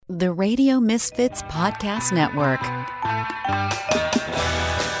The Radio Misfits Podcast Network.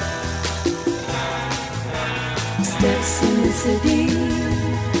 Steps in the city.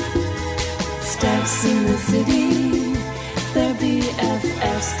 Steps in the city. They're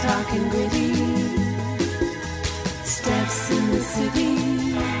BFFs talking gritty. Steps in the city.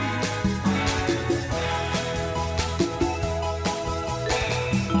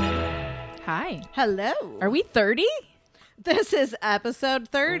 Hi. Hello. Are we 30? This is episode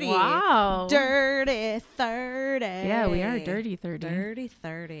 30. Wow. Dirty 30. Yeah, we are dirty 30. Dirty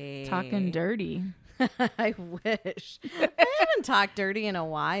 30. Talking dirty. I wish. I haven't talked dirty in a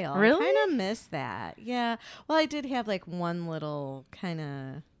while. Really? I kind of miss that. Yeah. Well, I did have like one little kind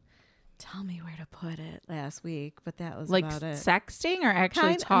of tell me where to put it last week, but that was Like about it. sexting or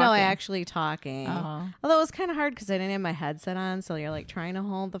actually talking? No, actually talking. Oh. Although it was kind of hard because I didn't have my headset on, so you're like trying to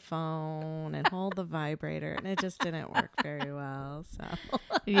hold the phone and hold the vibrator, and it just didn't work very well. So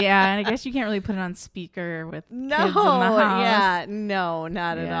Yeah, and I guess you can't really put it on speaker with kids in the house. yeah, no,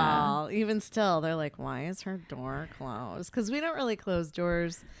 not at Yeah. all. Even still, they're like, "Why is her door closed?" Because we don't really close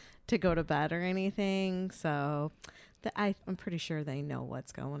doors to go to bed or anything. So I'm pretty sure they know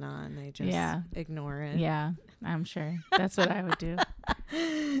what's going on. They just ignore it. Yeah, I'm sure. That's what I would do.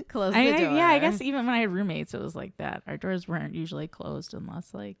 Close the door. Yeah, I guess even when I had roommates, it was like that. Our doors weren't usually closed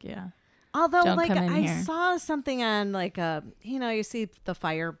unless Although, Don't like, come in I here. saw something on, like, you see the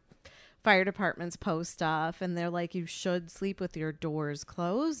fire departments post stuff, and they're like, you should sleep with your doors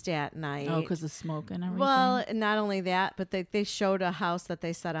closed at night. Oh, because of smoke and everything? Well, not only that, but they showed a house that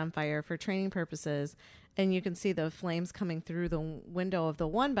they set on fire for training purposes, and you can see the flames coming through the window of the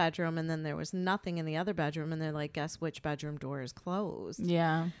one bedroom, and then there was nothing in the other bedroom, and they're like, guess which bedroom door is closed?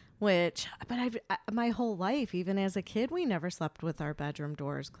 Yeah. But my whole life, even as a kid, we never slept with our bedroom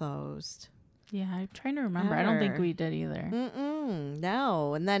doors closed. Yeah, I'm trying to remember. I don't think Ever. we did either.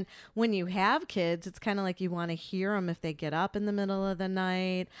 No. And then when you have kids, it's kind of like you want to hear them if they get up in the middle of the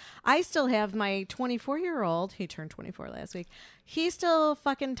night. I still have my 24-year-old. He turned 24 last week. He still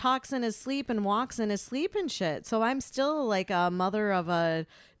fucking talks in his sleep and walks in his sleep and shit. So I'm still like a mother of a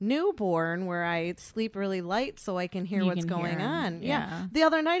newborn where I sleep really light so I can hear You what's can going hear him. on. Yeah. The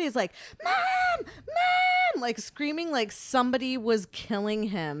other night he's like, Mom, like screaming like somebody was killing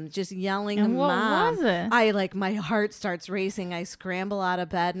him, just yelling And what Mom. was it? I like my heart starts racing. I scramble out of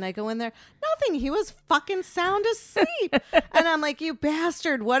bed and I go in there. Nothing. He was fucking sound asleep. And I'm like, you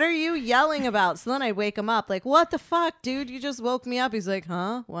bastard, what are you yelling about? So then I wake him up like, what the fuck, dude? You just woke me up. He's like,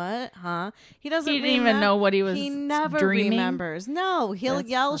 huh? What? Huh? He doesn't He didn't even know what he was He never dreaming? remembers. No, he'll That's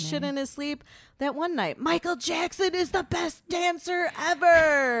yell funny. shit in his sleep. That one night, Michael Jackson is the best dancer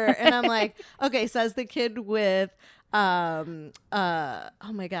ever. And I'm like, okay, says the kid with oh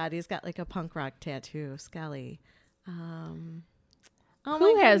my God, he's got like a punk rock tattoo, Skelly. Oh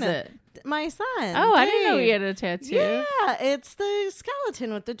Who my has goodness. it? My son. Oh, I didn't know he Dave. had a tattoo. Yeah, it's the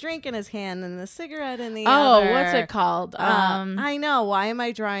skeleton with the drink in his hand and the cigarette in the Oh, other. what's it called? I know. Why am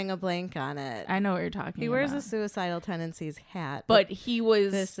I drawing a blank on it? I know what you're talking He about. wears a suicidal tendencies hat. But he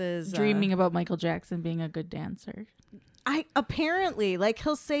was this is dreaming about Michael Jackson being a good dancer. I apparently, like,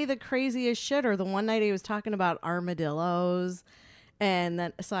 he'll say the craziest shit. Or the one night he was talking about armadillos, and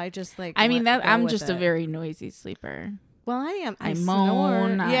then so I just like. I mean, go I'm with just a it. very noisy sleeper. Well, I am. I snore.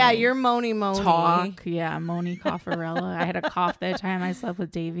 moan, Yeah, I you're moany. Talk. Yeah, Moni Coffarella. I had a cough that time I slept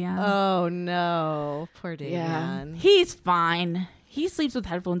with Davion. Oh no, poor Davion. yeah. He's fine. He sleeps with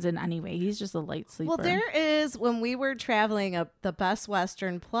headphones in anyway. He's just a light sleeper. Well, there is, when we were traveling up the Best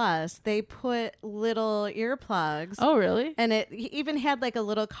Western Plus, they put little earplugs. Oh, really? And it even had like a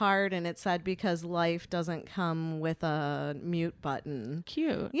little card, and it said, because life doesn't come with a mute button.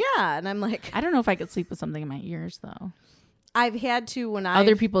 Cute. Yeah. And I'm like, I don't know if I could sleep with something in my ears, though. I've had to when I.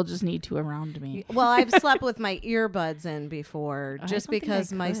 Other people just need to around me. Well, I've slept with my earbuds in before I just don't think I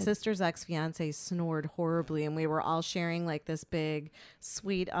because my could. sister's ex-fiance snored horribly, and we were all sharing like this big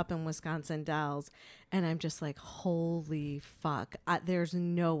suite up in Wisconsin Dells. And I'm just like, holy fuck. There's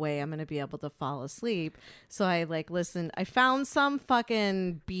no way I'm going to be able to fall asleep. So I like listened. I found some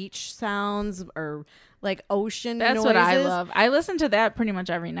fucking beach sounds or like ocean That's noises. what I love. I listen to that pretty much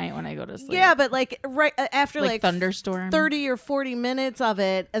every night when I go to sleep. Yeah, but like right after like thunderstorm. 30 or 40 minutes of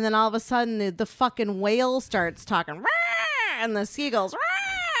it, and then all of a sudden the fucking whale starts talking, "Rah!" and the seagulls, "Rah!"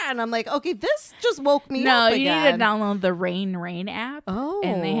 and I'm like, okay, this just woke me No, up you again. need to download the Rain app. Oh.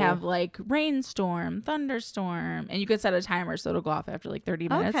 And they have like rainstorm, thunderstorm, and you can set a timer so it'll go off after like 30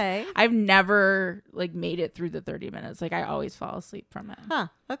 minutes. Okay. I've never like made it through the 30 minutes. Like I always fall asleep from it. Huh.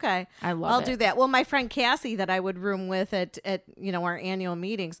 Okay. I love I'll it. do that. Well, my friend Cassie that I would room with at our annual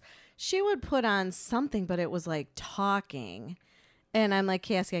meetings, she would put on something, but it was like talking. And I'm like,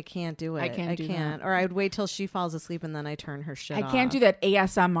 Cassie, I can't do it. I can't do that. Or I would wait till she falls asleep and then I turn her shit I off. can't do that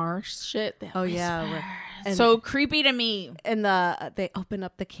ASMR shit. That Oh, yeah. And, so creepy to me. and they open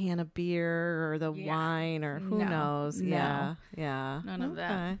up the can of beer or the wine or who No. knows. No. Yeah. Yeah. None of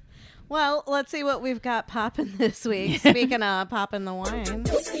that. Okay. Well, let's see what we've got popping this week. Speaking of popping the wine.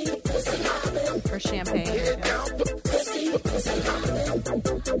 Or champagne.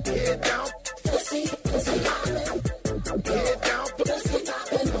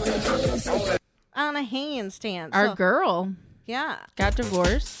 On a handstand. Our So, girl yeah. got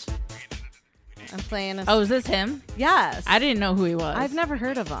divorced. I'm playing a... Oh, is this him? yes. I didn't know who he was. I've never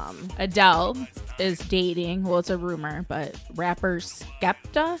heard of him. Adele is dating. Well, it's a rumor, but rapper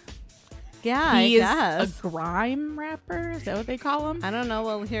Skepta. Yeah, He is I guess. a grime rapper. Is that what they call him? I don't know.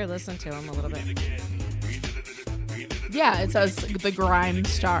 Well, here, listen to him a little bit. Yeah, it says the grime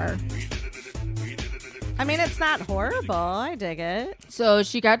star. I mean, it's not horrible. I dig it. So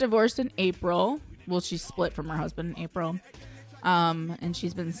she got divorced in April. Well, she split from her husband in April. And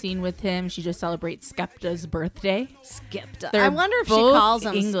she's been seen with him. She just celebrates Skepta's birthday. Skepta. They're I wonder if she both calls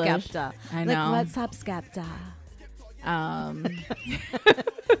him English. Skepta. I know. Like, what's up, Skepta? Um,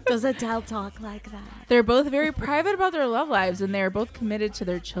 Does Adele talk like that? they're both very private about their love lives, and they're both committed to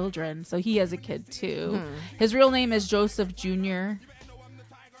their children. So he has a kid too. His real name is Joseph Jr.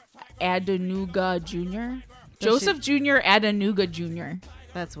 Adenuga Jr. Joseph Jr. Adenuga Jr.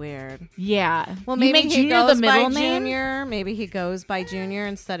 That's weird. Yeah. Well, You maybe make he Junior goes the middle by name? Junior. Maybe he goes by Junior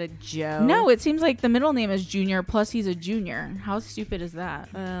instead of Joe. No, it seems like the middle name is Junior, plus he's a junior. How stupid is that?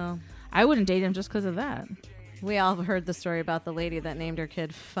 Well, I wouldn't date him just because of that. we all heard the story about the lady that named her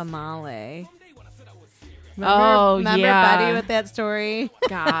kid Famale. Remember yeah. Betty with that story?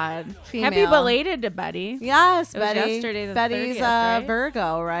 God. Female. Happy belated to Betty. Yes, It was Betty. yesterday the Betty's 30th, right?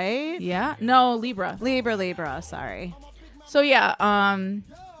 Virgo, right? Yeah. No, Libra. Libra. Sorry. So yeah,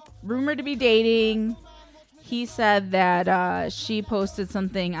 rumored to be dating. He said that she posted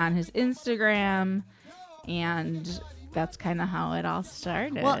something on his Instagram, and that's kind of how it all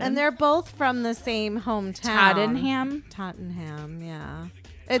started. Well, and they're both from the same hometown. Tottenham. Yeah.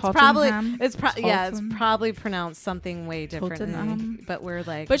 It's Tottenham? it's probably pronounced something way differently. Tottenham. But we're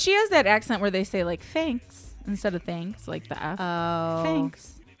like, But she has that accent where they say like thanks instead of thanks, like the F. oh,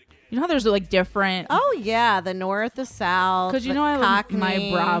 Thanks. You know how there's like different. Oh yeah, the north, the south. Because you the know I love Cockney. my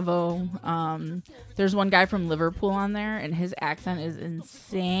Bravo. There's one guy from Liverpool on there, and his accent is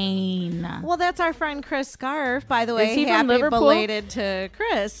insane. Well, that's our friend Chris Scarf, by the way. Is he from Happy Liverpool? belated to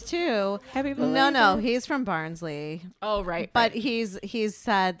Chris too. Happy No, belated? he's from Barnsley. Oh right, But right. he's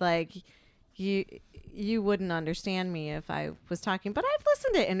said like you wouldn't understand me if I was talking. But I've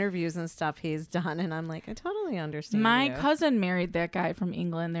listened to interviews and stuff he's done, and I'm like, I totally understand. My you. cousin married that guy from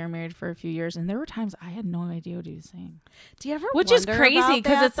England. They were married for a few years, and there were times I had no idea what he was saying, Do you ever? which is wonder crazy about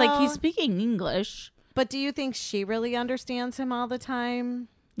because that, it's like he's though? speaking English. But do you think she really understands him all the time?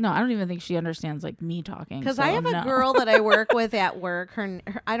 No, I don't even think she understands like me talking. Because so I have a no. girl that I work with at work. Her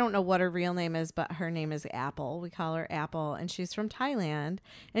I don't know what her real name is, but her name is Apple. We call her Apple, and she's from Thailand,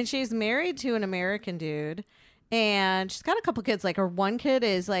 and she's married to an American dude, and she's got a couple kids. Like her one kid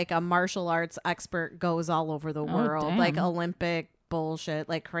is like a martial arts expert, goes all over the world, damn. like Olympic bullshit,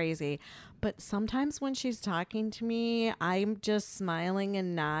 like crazy. But sometimes when she's talking to me, I'm just smiling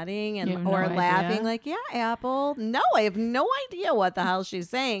and nodding You and have no or idea? laughing like, yeah, Apple. No, I have no idea what the hell she's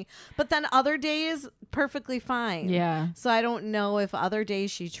saying. But then other days, perfectly fine. Yeah. So I don't know if other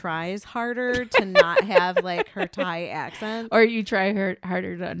days she tries harder to not have like her Thai accent. Or you try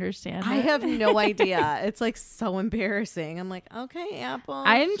harder to understand. I it. have no idea. It's like so embarrassing. I'm like, okay, Apple.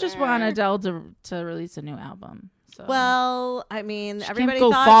 I just want sure. Adele to release a new album. So. Well, I mean, She everybody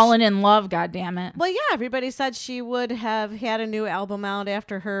can't go thought falling in love. God damn it! well, yeah, everybody said she would have had a new album out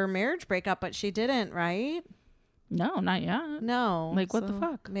after her marriage breakup, but she didn't, right? No, not yet. No. Like, what the So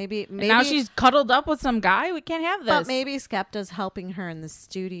fuck? Maybe And now she's cuddled up with some guy. We can't have this. But maybe Skepta's helping her in the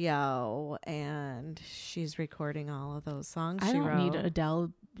studio, and she's recording all of those songs I she don't wrote. need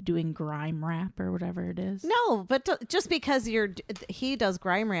Adele doing grime rap or whatever it is. No, but just because he does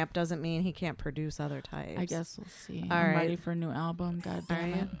grime rap doesn't mean he can't produce other types. I guess we'll see. All I'm right. ready for a new album. God All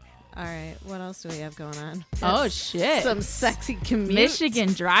damn right. it. All right. What else do we have going on? Oh That's shit! Some sexy commute.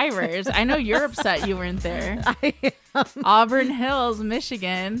 Michigan drivers. I know you're upset you weren't there. I am. Auburn Hills,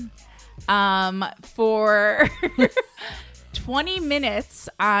 Michigan, for 20 minutes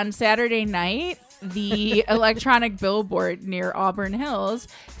on Saturday night. The electronic billboard near Auburn Hills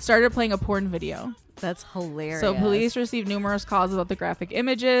started playing a porn video. That's hilarious. So police received numerous calls about the graphic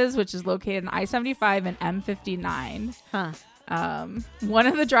images, which is located in I-75 and M59. Huh. One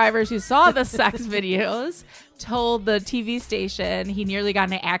of the drivers who saw the sex videos told the TV station he nearly got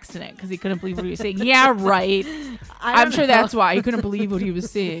in an accident because he couldn't believe what he was seeing. Yeah, right. I'm sure that's why he couldn't believe what he was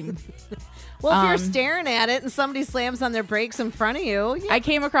seeing. Well, if you're staring at it and somebody slams on their brakes in front of you. Yeah. I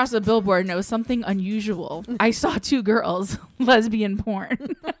came across a billboard and it was something unusual. I saw 2 girls, lesbian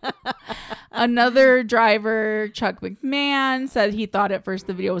porn. Another driver, Chuck McMahon, said he thought at first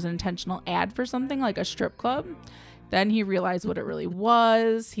the video was an intentional ad for something like a strip club. Then he realized what it really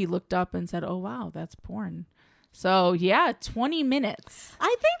was. He looked up and said, oh, wow, that's porn. So, yeah, 20 minutes. I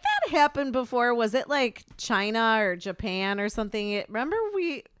think that happened before. Was it like China or Japan or something? Remember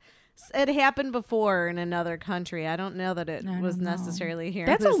it happened before in another country. I don't know that it was necessarily here.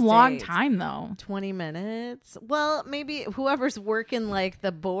 That's in the a long States. time, though. 20 minutes. Well, maybe whoever's working like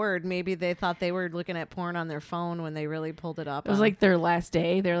the board, maybe they thought they were looking at porn on their phone when they really pulled it up. It was like their last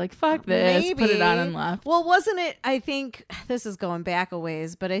day. They're like, fuck this. Maybe. Put it on and left. Well, wasn't it? I think this is going back a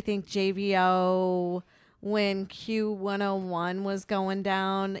ways, but I think JVO, when Q101 was going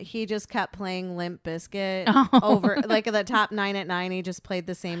down, he just kept playing Limp Bizkit over like the top 9 at 9. He just played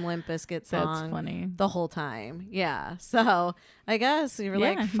the same Limp Bizkit song. That's funny. The whole time. Yeah. So I guess you were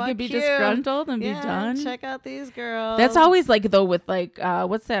like, you fuck could be you. disgruntled and be done. Check out these girls. That's always like, though, with like,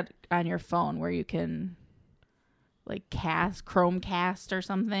 what's that on your phone where you can like Chromecast or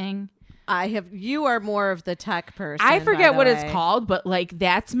something? You are more of the tech person. I forget what way. it's called, but like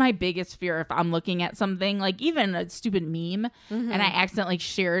that's my biggest fear if I'm looking at something like even a stupid meme and I accidentally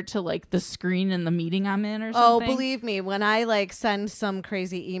share it to like the screen in the meeting I'm in or something. Oh, believe me, when I like send some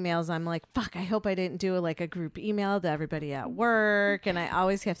crazy emails, I'm like, fuck, I hope I didn't do like a group email to everybody at work. And I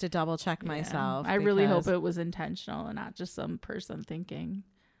always have to double check myself. I really hope it was intentional and not just some person thinking,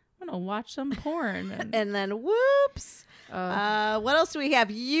 I'm going to watch some porn. And then whoops. What else do we have?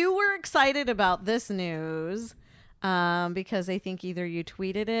 You were excited about this news because I think either you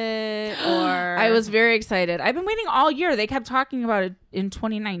tweeted it or... I was very excited. I've been waiting all year. They kept talking about it in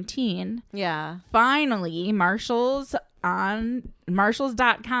 2019. Yeah. Finally,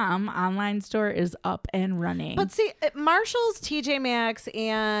 Marshalls.com online store is up and running. But see, Marshalls, TJ Maxx,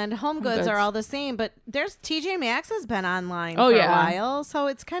 and Home Goods are all the same, but there's TJ Maxx has been online for a while, so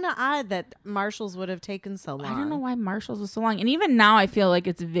it's kind of odd that Marshalls would have taken so long. I don't know why Marshalls was so long. And even now I feel like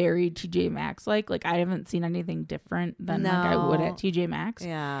it's very TJ Maxx like I haven't seen anything different than like I would at TJ Maxx.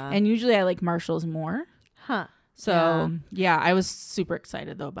 Yeah. And usually I like Marshalls more. Huh. So, yeah, I was super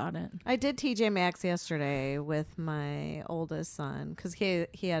excited, though, about it. I did TJ Maxx yesterday with my oldest son because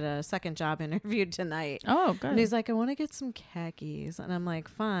he had a second job interview tonight. Oh, good. And he's like, I want to get some khakis. And I'm like,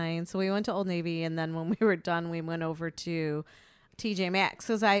 fine. So we went to Old Navy, and then when we were done, we went over to TJ Maxx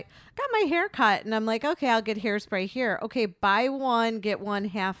because I got my hair cut, and I'm like, okay, I'll get hairspray here. Okay, buy one, get one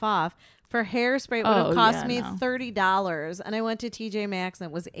half off. For hairspray, it would have cost me $30, and I went to TJ Maxx and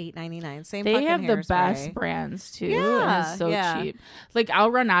it was $8.99. Same fucking hairspray. They have the best brands too. Yeah, and it's so cheap. Like I'll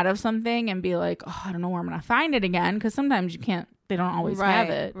run out of something and be like, oh, I don't know where I'm gonna find it again because sometimes you can't. They don't always have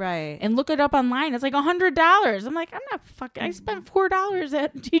it. Right. And look it up online. It's like $100. I'm like, I'm not fucking. I spent $4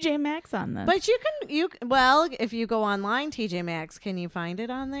 at TJ Maxx on this. But well, if you go online, TJ Maxx, can you find it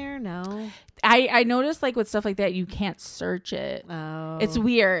on there? No. I noticed like with stuff like that, you can't search it. Oh. It's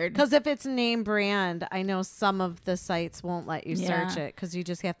weird. Because if it's name brand, I know some of the sites won't let you search it because you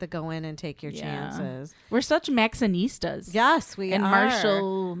just have to go in and take your chances. We're such Maxinistas. Yes, we and are.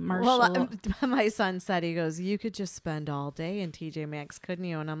 Marshall. Well, my son said, he goes, you could just spend all day in TJ Maxx, couldn't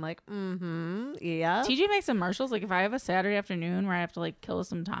you? And I'm like, yeah. TJ Maxx and Marshalls, like if I have a Saturday afternoon where I have to like kill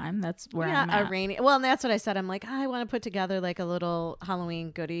some time, that's where I'm at. Well, and that's what I said. I'm like, I want to put together like a little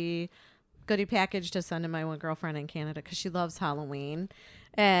Halloween goodie package to send to my one girlfriend in Canada because she loves Halloween.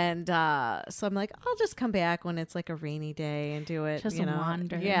 And so I'm like, I'll just come back when it's like a rainy day and do it. Just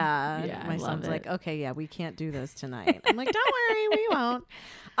wander. Yeah. My son's like, okay, yeah, we can't do this tonight. I'm like, don't worry, we won't.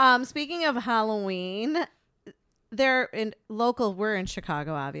 Speaking of Halloween, we're in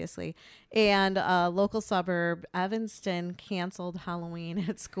Chicago, obviously, and a local suburb, Evanston, canceled Halloween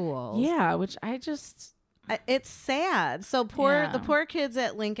at schools. Yeah, which it's sad. So the poor kids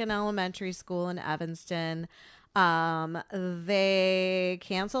at Lincoln Elementary School in Evanston, they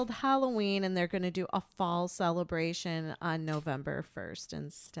canceled Halloween and they're going to do a fall celebration on November 1st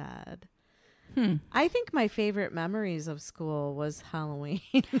instead. I think my favorite memories of school was Halloween.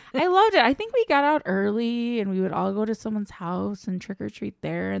 I loved it. I think we got out early and we would all go to someone's house and trick or treat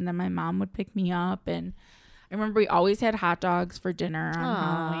there. And then my mom would pick me up. And I remember we always had hot dogs for dinner on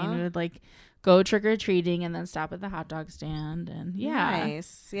Halloween. We would like go trick or treating and then stop at the hot dog stand. And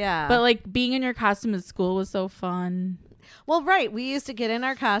nice. Yeah. But like being in your costume at school was so fun. Well, right. We used to get in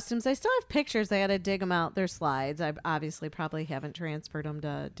our costumes. I still have pictures. I had to dig them out. They're slides. I obviously probably haven't transferred them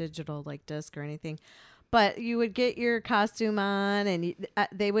to digital like disc or anything. But you would get your costume on, and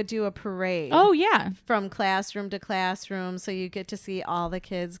they would do a parade. Oh, yeah. From classroom to classroom, so you get to see all the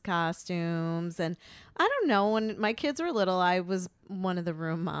kids' costumes. And I don't know, when my kids were little, I was one of the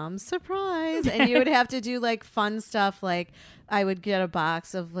room moms. Surprise! And you would have to do like fun stuff, like I would get a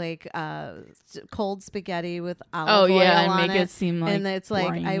box of like cold spaghetti with olive oil and on make it seem like, and it's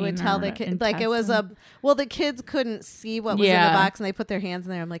like I would tell the kids, like it was the kids couldn't see what was in the box, and they put their hands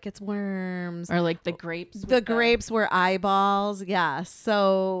in there. I'm like, it's worms, or like the grapes. The grapes were eyeballs. Yeah.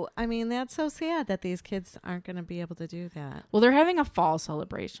 So I mean, that's so sad that these kids aren't going to be able to do that. Well, they're having a fall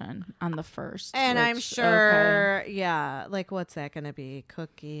celebration on the 1st, and I'm sure, yeah, like what's that going to be?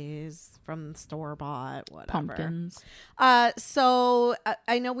 Cookies from store bought, whatever. Pumpkins. So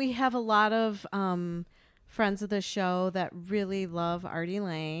I know we have a lot of friends of the show that really love Artie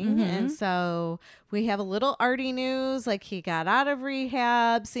Lang. And so we have a little Artie news. Like, he got out of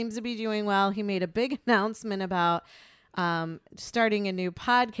rehab, seems to be doing well. He made a big announcement about starting a new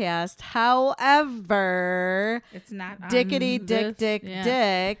podcast. However, it's not Dickety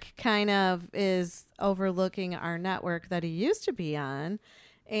Dick kind of is overlooking our network that he used to be on.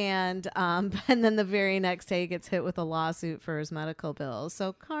 And then the very next day he gets hit with a lawsuit for his medical bills.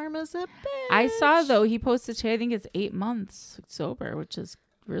 So karma's a bitch. I saw, though, he posted today, I think it's 8 months sober, which is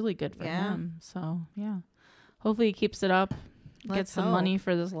really good for him. So, yeah. Hopefully he keeps it up, gets some money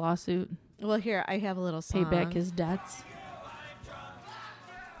for this lawsuit. Well, here, I have a little song. Pay back his debts.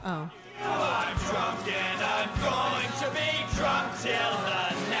 Oh. I'm drunk and I'm going to be drunk till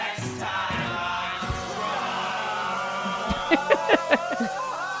the next time I'm drunk.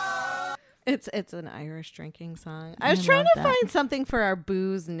 It's an Irish drinking song. I was trying to find something for our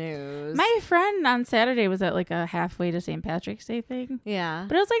booze news. My friend on Saturday was at like a halfway to St. Patrick's Day thing. Yeah.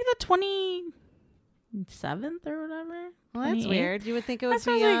 But it was like the 27th or whatever. Well, that's 28th. weird. You would think it would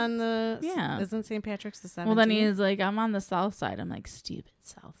be like, on the... Yeah. Isn't St. Patrick's the 17th? Well, then he's like, I'm on the south side. I'm like, stupid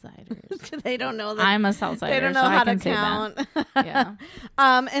Southsiders. They don't know that. I'm a Southsider. They don't know so how I can to say count. That. Yeah.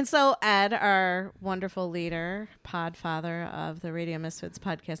 And so Ed, our wonderful leader, podfather of the Radio Misfits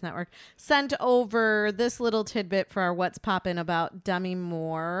Podcast Network, sent over this little tidbit for our What's Poppin' about Demi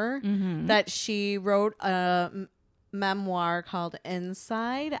Moore, that she wrote a memoir called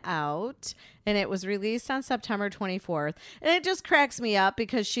Inside Out, and it was released on September 24th. And it just cracks me up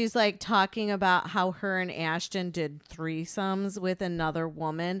because she's like talking about how her and Ashton did threesomes with another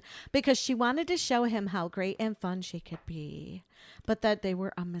woman because she wanted to show him how great and fun she could be, but that they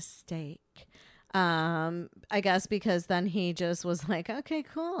were a mistake. I guess because then he just was like, okay,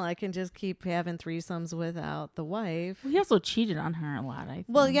 cool, I can just keep having threesomes without the wife. Well, he also cheated on her a lot, I think.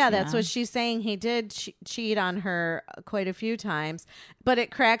 Well, yeah, that's what she's saying. He did cheat on her quite a few times, but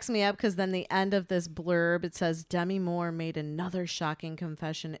it cracks me up because then the end of this blurb, it says Demi Moore made another shocking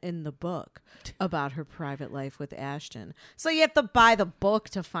confession in the book about her private life with Ashton. So you have to buy the book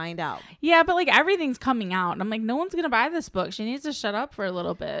to find out. Yeah, but like everything's coming out. And I'm like, no one's going to buy this book. She needs to shut up for a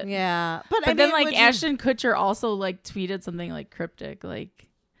little bit. Yeah. But I mean, then like Ashton Kutcher also like tweeted something like cryptic, like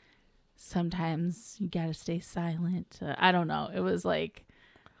sometimes you got to stay silent. I don't know. It was like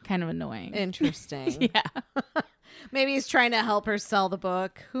kind of annoying. Interesting. Yeah. Maybe he's trying to help her sell the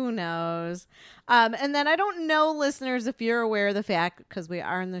book. Who knows? And then I don't know, listeners, if you're aware of the fact, because we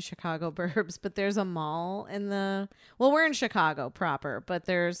are in the Chicago burbs, but there's a mall in we're in Chicago proper, but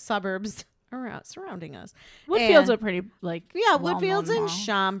there's suburbs around surrounding us. Woodfield's a pretty Woodfield's in mall.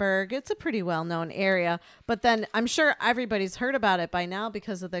 Schaumburg. It's a pretty well-known area, but then I'm sure everybody's heard about it by now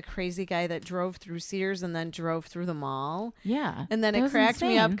because of the crazy guy that drove through Sears and then drove through the mall. Yeah, and then it was cracked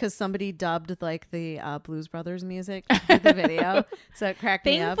me insane. up because somebody dubbed like the Blues Brothers music for the video, so it cracked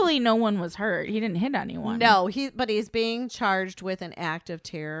me up. Thankfully, no one was hurt. He didn't hit anyone. No, but he's being charged with an act of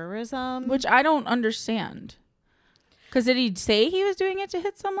terrorism, which I don't understand. Because did he say he was doing it to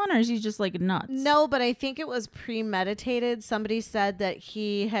hit someone, or is he just like nuts? No, but I think it was premeditated. Somebody said that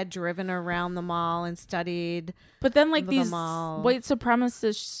he had driven around the mall and studied. But then, like these mall. white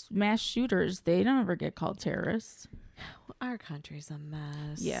supremacist mass shooters, they don't ever get called terrorists. Our country's a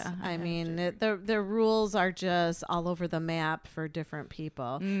mess. Yeah, I mean, the rules are just all over the map for different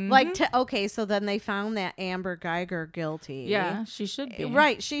people. Mm-hmm. Like, okay, so then they found that Amber Geiger guilty. Yeah, she should be.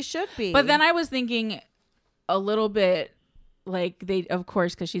 Right, she should be. But then I was thinking a little bit like they, of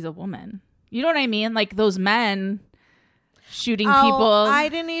course, because she's a woman. You know what I mean? Like those men shooting people. I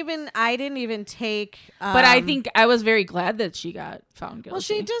didn't even take. But I think I was very glad that she got found guilty. Well,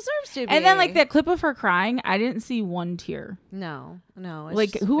 she deserves to be. And then like that clip of her crying, I didn't see one tear. No.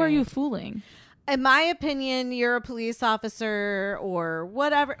 Like, who are you fooling? in my opinion, you're a police officer or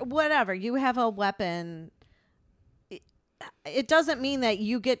whatever. You have a weapon. It doesn't mean that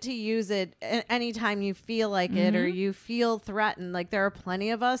you get to use it anytime you feel like it or you feel threatened. Like, there are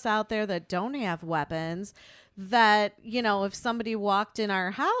plenty of us out there that don't have weapons that, you know, if somebody walked in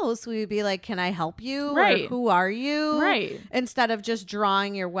our house, we would be like, can I help you? Right. Or who are you? Right. Instead of just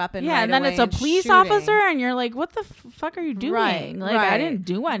drawing your weapon Yeah, right and then away it's a and police shooting. officer, and you're like, what the fuck are you doing? Right, Like, I didn't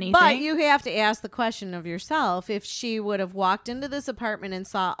do anything. But you have to ask the question of yourself. If she would have walked into this apartment and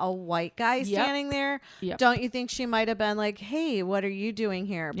saw a white guy standing there, don't you think she might have been like, hey, what are you doing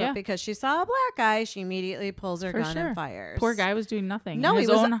here? But because she saw a black guy, she immediately pulls her gun and fires. Poor guy was doing nothing. No, in he his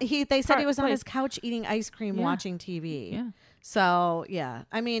was. own They said he was on place. his couch eating ice cream, watching TV. Yeah. So yeah,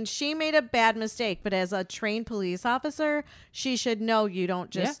 I mean, she made a bad mistake, but as a trained police officer, she should know you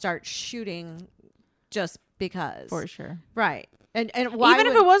don't just start shooting just because. For sure. Right. And why Even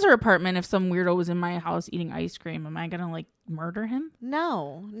if it was her apartment, if some weirdo was in my house eating ice cream, am I gonna like murder him?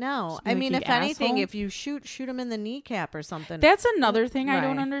 No. Just be I like, mean, you if anything, asshole. if you shoot him in the kneecap or something. That's another thing I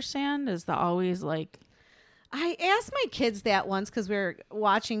don't Right. understand is the always like. I asked my kids that once because we were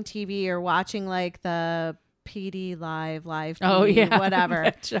watching TV or watching like the PD live TV, whatever.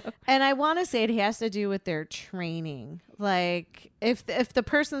 that show. And I want to say it has to do with their training. Like if the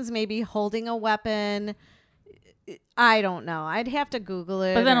person's maybe holding a weapon, I don't know. I'd have to Google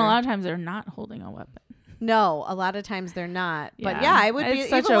it. But then a or- lot of times they're not holding a weapon. No, a lot of times they're not. But Yeah. yeah, I would be.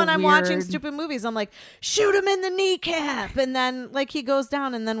 It's such Even a when I'm watching weird- stupid movies, I'm like, shoot him in the kneecap. And then like he goes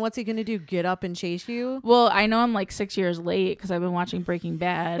down and then what's he going to do? Get up and chase you? Well, I know I'm like 6 years late because I've been watching Breaking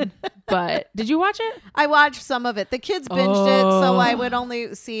Bad. But did you watch it? I watched some of it. The kids binged it, so I would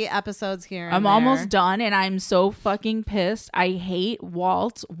only see episodes here and I'm there. almost done, and I'm so fucking pissed. I hate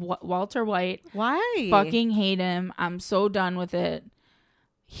Walter White. Why? Fucking hate him. I'm so done with it.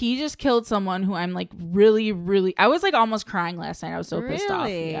 He just killed someone who I'm like really, really. I was like almost crying last night. I was so pissed off.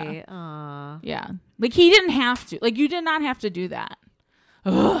 Yeah. Really? Aw. Yeah. Like he didn't have to. Like you did not have to do that.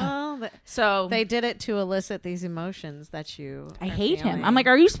 Well, So they did it to elicit these emotions that you. I are hate him. feeling. I'm like,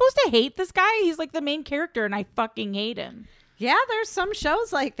 are you supposed to hate this guy? He's like the main character, and I fucking hate him. Yeah, there's some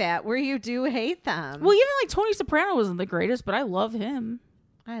shows like that where you do hate them. Well, even like Tony Soprano wasn't the greatest, but I love him.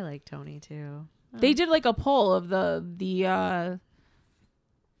 I like Tony too. They did like a poll of the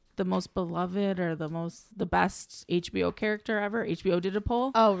most beloved or the best HBO character ever. HBO did a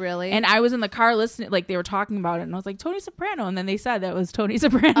poll. Oh, really? And I was in the car listening, like they were talking about it, and I was like, Tony Soprano. And then they said that was Tony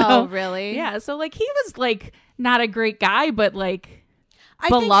Soprano. Oh, really? Yeah. So like he was like not a great guy, but like I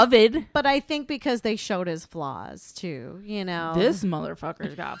think- beloved. but I think because they showed his flaws too, you know. This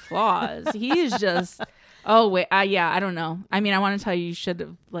motherfucker's got flaws. He's just, oh wait, yeah, I don't know. I mean, I want to tell you should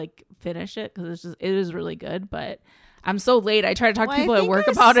have like finish it because it is really good, but I'm so late. I try to talk Well, to I people at think work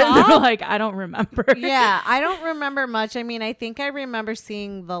I about it, and saw- they're like, I don't remember. Yeah, I don't remember much. I mean, I think I remember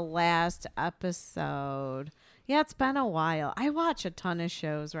seeing the last episode. Yeah, it's been a while. I watch a ton of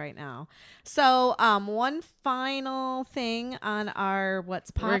shows right now. So, one final thing on our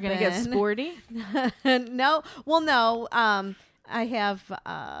what's poppin'. We're gonna get sporty. No. Well, no. I have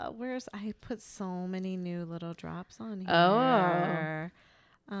I put so many new little drops on here.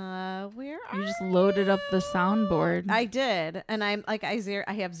 Where You just loaded up the soundboard. I did, and I'm like I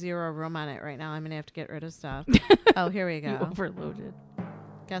have zero room on it right now. I'm gonna have to get rid of stuff. Oh, here we You go. overloaded.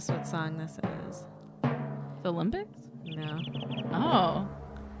 Guess what song this is? The Olympics? No, Oh.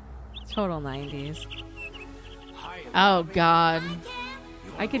 total 90s. Oh God.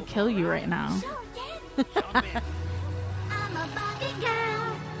 I could kill you right now.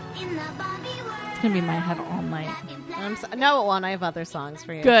 It's gonna be in my head all night. No, it won't. I have other songs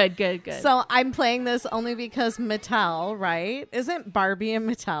for you. Good. So I'm playing this only because Mattel, right? Isn't Barbie and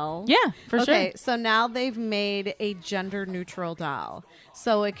Mattel? Yeah, for Okay, sure. so now they've made a gender neutral doll.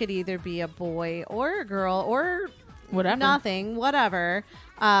 So it could either be a boy or a girl or Whatever. nothing, whatever.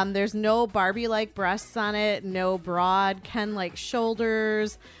 There's no Barbie like breasts on it, no broad Ken like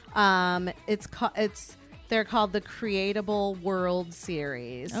shoulders. They're called the Creatable World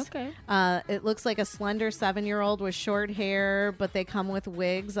Series. Okay. It looks like a slender 7-year-old with short hair, but they come with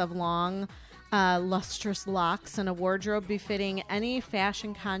wigs of long, lustrous locks and a wardrobe befitting any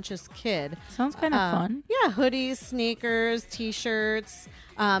fashion-conscious kid. Sounds kind of fun. Yeah, hoodies, sneakers, T-shirts,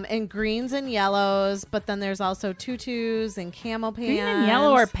 and greens and yellows. But then there's also tutus and camo pants. Green and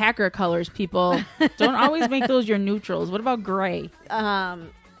yellow are Packer colors, people. Don't always make those your neutrals. What about gray?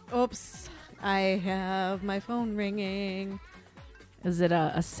 Oops, I have my phone ringing. Is it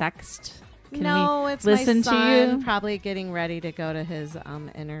a sext? Can No, we it's listen my son to you probably getting ready to go to his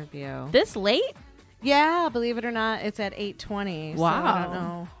interview. this late? Yeah, believe it or not, it's at 8:20. So I Wow. don't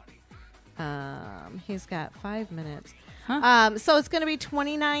know. He's got 5 minutes. Huh. So it's going to be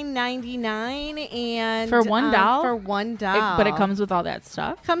 $29.99 and For one doll? For one doll, But it comes with all that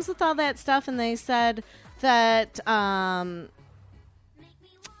stuff. Comes with all that stuff, and they said that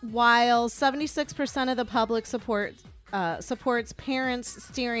while 76% of the public supports parents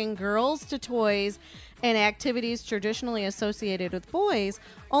steering girls to toys and activities traditionally associated with boys,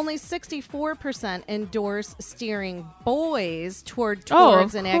 only 64% endorse steering boys towards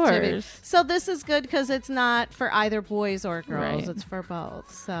an activity. Course. So this is good because it's not for either boys or girls. Right. It's for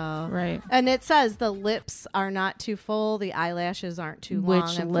both. So Right. And it says the lips are not too full, the eyelashes aren't too long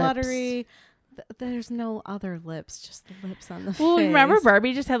Which and lips? fluttery. There's no other lips, just the lips on the Well, face. remember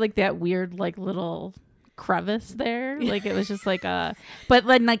Barbie just had like that weird like little crevice there? Like it was just like a... But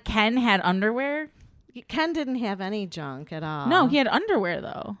then like Ken had underwear. Ken didn't have any junk at all. No, he had underwear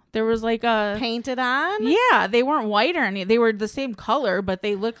though. There was like a... Painted on? Yeah, they weren't white or any. They were the same color, but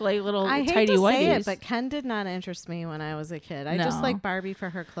they looked like little I hate tidy to whities. say it, but Ken did not interest me when I was a kid. I just No. like Barbie for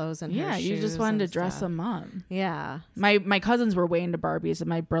her clothes and her yeah, you just shoes wanted to and dress stuff. them up. Yeah. My cousins were way into Barbies, and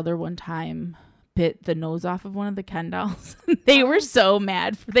my brother one time bit the nose off of one of the Ken dolls. They were so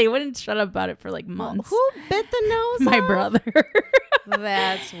mad. They wouldn't shut up about it for like months. Who bit the nose My off? brother.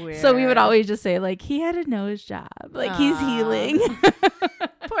 That's weird. So we would always just say like he had a nose job, like he's healing.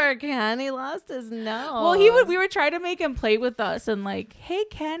 Poor Ken, he lost his nose. Well, we would try to make him play with us and like, hey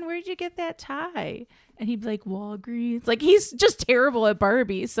Ken, where'd you get that tie? And he'd be like, Walgreens. Like he's just terrible at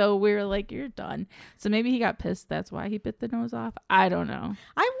Barbie. So we were like, you're done. So maybe he got pissed. That's why he bit the nose off. I don't know.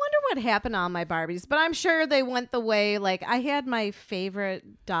 I wonder what happened to all my Barbies, but I'm sure they went the way. Like I had my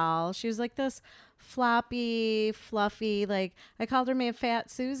favorite doll. She was like this floppy, fluffy, like I called her my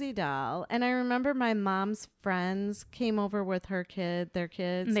Fat Susie doll. And I remember my mom's friends came over with their kids.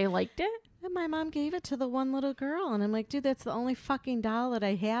 And they liked it. And my mom gave it to the one little girl. And I'm like, dude, that's the only fucking doll that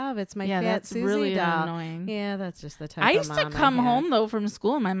I have. It's my Yeah, Fat that's Susie really doll. annoying. Yeah, that's just the type I of used to mom come I had. home though from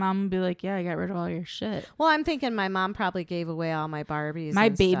school and my mom would be like, yeah, I got rid of all your shit. Well, I'm thinking my mom probably gave away all my Barbies. My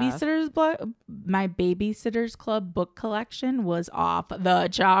and stuff. babysitter's club book collection was off the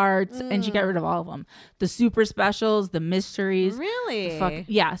charts, and she got rid of all of them. The super specials, the mysteries. Really?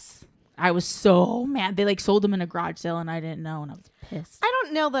 Yes. I was so mad. They like sold them in a garage sale, and I didn't know, and I was pissed. I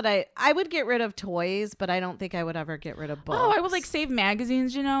don't know that I would get rid of toys, but I don't think I would ever get rid of books. Oh, I would like save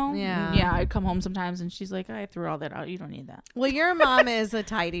magazines, you know? Yeah. Yeah, I'd come home sometimes, and she's like, I threw all that out. You don't need that. Well, your mom is a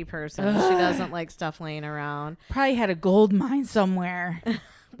tidy person. She doesn't like stuff laying around. Probably had a gold mine somewhere.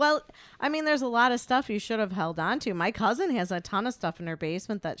 Well, I mean, there's a lot of stuff you should have held on to. My cousin has a ton of stuff in her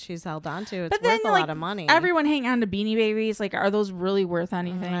basement that she's held on to. It's worth a lot of money. Everyone hang on to Beanie Babies. Like, are those really worth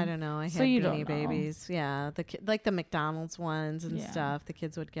anything? I don't know. I had So you Beanie don't know. Babies. Yeah, like the McDonald's ones and Yeah. stuff the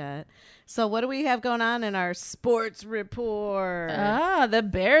kids would get. So what do we have going on in our sports report? Ah, the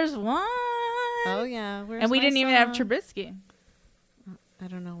Bears won. Oh, yeah. Where's And we my didn't even have song? Trubisky. I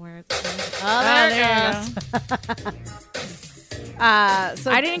don't know where it's going. Oh, there it goes.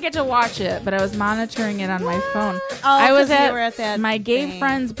 So I didn't get to watch it, but I was monitoring it on my phone. Oh, I was 'cause you were at that my gay thing.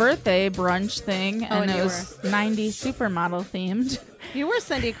 friend's birthday brunch thing, and and it you was 90s supermodel themed. You were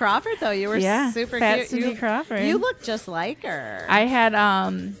Cindy Crawford, though. You were Yeah, super fat cute. Cindy Crawford. You look just like her. I had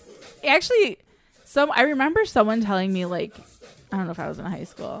actually I remember someone telling me, like, I don't know if I was in high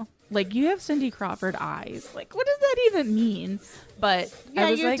school, like, you have Cindy Crawford eyes. Like, what does that even mean? But yeah,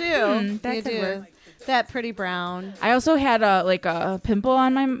 I was you like, do. that You could do. work. That pretty brown. I also had a pimple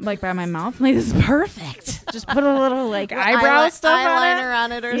on my by my mouth. Like, this is perfect. Just put a little like eyebrow stuff eyeliner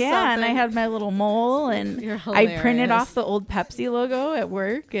on it or something. Yeah, and I had my little mole, and You're I printed hilarious. off the old Pepsi logo at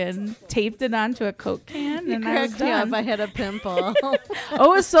work and taped it onto a Coke can, You and I was cracked me up. done. I had a pimple. Oh, it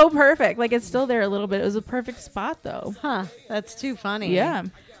was so perfect. Like, it's still there a little bit. It was a perfect spot, though. Huh. That's too funny. Yeah.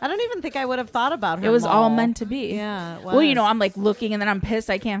 I don't even think I would have thought about her. It was all mole. meant to be. Yeah. It Well, you know, was. I'm like looking, and then I'm pissed.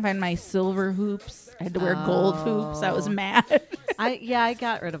 I can't find my silver hoops. I had to wear gold hoops. I was mad. I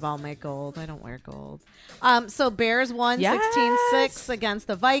got rid of all my gold. I don't wear gold. So Bears won Yes. 16-6 against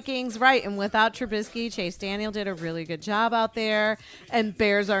the Vikings, right? And without Trubisky, Chase Daniel did a really good job out there. And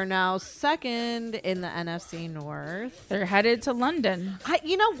Bears are now second in the NFC North. They're headed to London.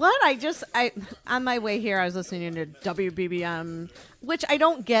 You know what? I on my way here, I was listening to WBBM, which I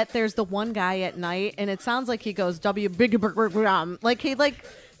don't get. There's the one guy at night, and it sounds like he goes WBBM, like he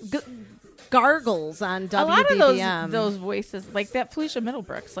gargles on WBBM. A lot of those voices, like that Felicia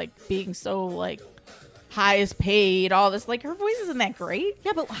Middlebrooks, like being so like highest paid, all this, like her voice isn't that great.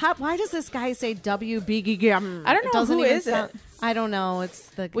 Yeah, but why does this guy say WBBM? I don't know. Doesn't Who even is it? I don't know. It's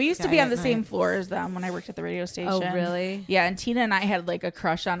the We used to guy be on at the night. same floor as them when I worked at the radio station. Oh, really? Yeah, and Tina and I had like a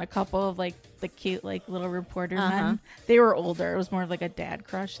crush on a couple of like the cute like little reporter men. They were older. It was more of like a dad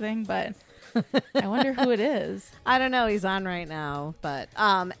crush thing, but I wonder who it is. I don't know. He's on right now, but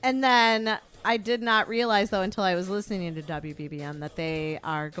and then I did not realize though until I was listening to WBBM that they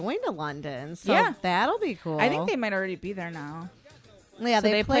are going to London. So Yeah. that'll be cool. I think they might already be there now. Yeah, So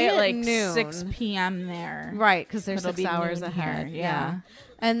they play at like noon. 6 p.m. there. Right, because they're It'll 6 be hours noon ahead. here, yeah.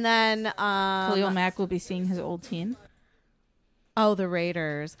 And then Khalil Mack will be seeing his old team. oh, the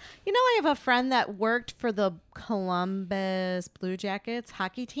Raiders. You know, I have a friend that worked for the Columbus Blue Jackets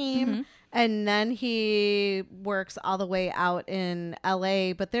hockey team, and then he works all the way out in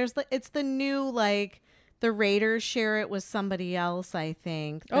LA. But it's the new like the Raiders share it with somebody else. I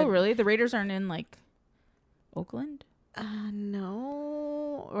think. Oh, really? The Raiders aren't in like Oakland?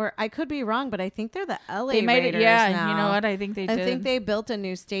 No, or I could be wrong, but I think they're the LA They might. Raiders Yeah, now. you know what? I think they I did. think they built a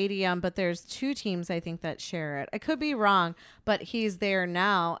new stadium, but there's 2 teams I think that share it. I could be wrong, but he's there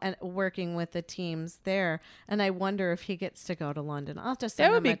now and working with the teams there. And I wonder if he gets to go to London. I'll have to send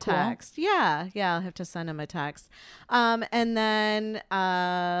That would him be a cool. text. Yeah, I'll have to send him a text. And then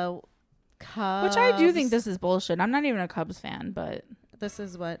Cubs. Which I do think this is bullshit. I'm not even a Cubs fan, but This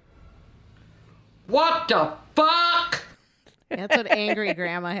is what. What the fuck? That's what angry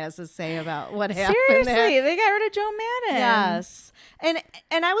grandma has to say about what happened seriously, there. they got rid of Joe Madden. Yes.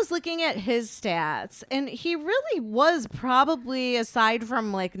 And I was looking at his stats, and he really was probably, aside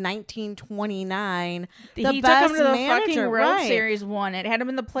from like 1929, the He best took him to the manager. fucking World Right. Series, won it, had him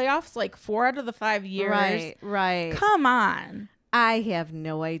in the playoffs like 4 out of the 5 years. Right. Come on. I have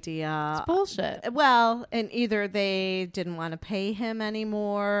no idea. It's bullshit. Well, and either they didn't want to pay him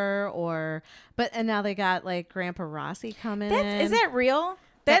anymore, and now they got like Grandpa Rossi coming in. Is that real?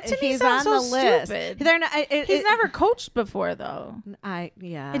 That to me he's sounds on so the list. stupid. They're not. He's never coached before, though.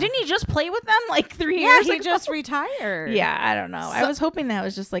 Yeah. Didn't he just play with them like 3 Yeah, years he ago? just retired. Yeah, I don't know. I was hoping that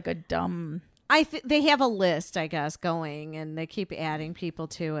was just like a dumb... They have a list, I guess, going, and they keep adding people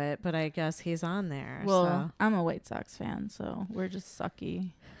to it. But I guess he's on there. Well, so. I'm a White Sox fan, so we're just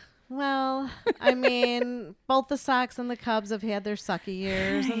sucky. Well, I mean, both the Sox and the Cubs have had their sucky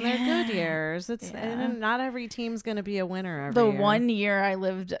years and their good years. And not every team's going to be a winner every year. The 1 year I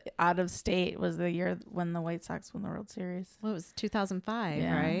lived out of state was the year when the White Sox won the World Series. What was it, 2005,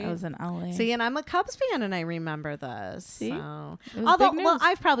 Yeah, right? I was in LA. See, and I'm a Cubs fan, and I remember this. See? So. It was Although, big well, news.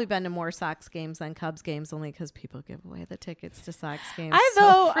 I've probably been to more Sox games than Cubs games, only because people give away the tickets to Sox games.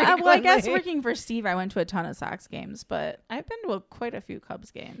 Well, I guess frequently. working for Steve, I went to a ton of Sox games, but I've been to quite a few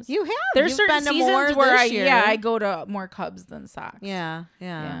Cubs games. You have. There's You've certain been to seasons more where this year. I go to more Cubs than Sox. Yeah.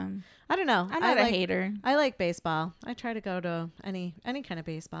 Yeah. I don't know. I'm not a hater. I like baseball. I try to go to any kind of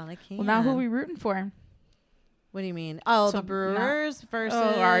baseball I can. Well, now who are we rooting for? What do you mean? Oh, So the Brewers versus.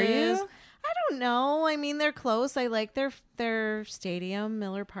 Oh, are you? I don't know. I mean, they're close. I like their stadium.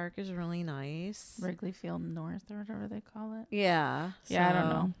 Miller Park is really nice. Wrigley Field North or whatever they call it. Yeah. Yeah, I don't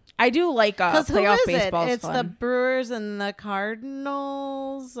know. I do like Because who playoff is baseball. it? It's fun. the Brewers and the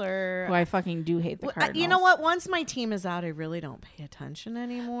Cardinals, or Who I fucking do hate the Well, Cardinals. you know what? Once my team is out, I really don't pay attention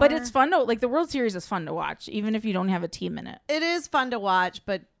anymore. But it's fun to like the World Series is fun to watch, even if you don't have a team in it. It is fun to watch,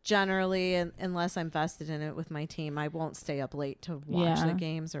 but generally, unless I'm vested in it with my team, I won't stay up late to watch Yeah. the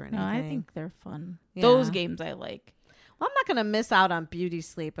games or anything. No, I think they're fun. Yeah. Those games I like. Well, I'm not going to miss out on beauty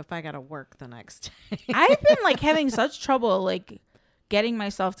sleep if I got to work the next day. I've been like having such trouble like getting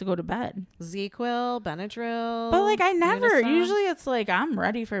myself to go to bed. ZQL, Benadryl. But like I never. Unison. Usually it's like I'm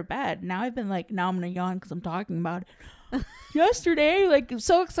ready for bed. Now I've been like, now I'm gonna yawn because I'm talking about it. Yesterday, like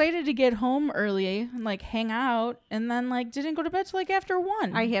so excited to get home early and like hang out, and then like didn't go to bed till like after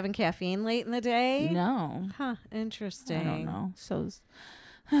 1. Are you having caffeine late in the day? No, Huh, interesting. I don't know. So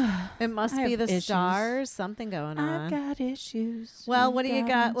It must I be have the issues. stars. Something going on. I've got issues. Well, what do you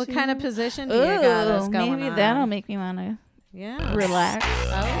got? What kind of position? position do you got us going maybe on? that'll make me want to Yeah. relax.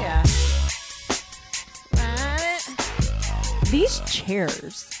 Oh, yeah. These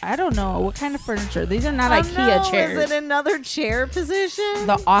chairs, I don't know what kind of furniture. These are not Oh, IKEA no. chairs. Is it another chair position?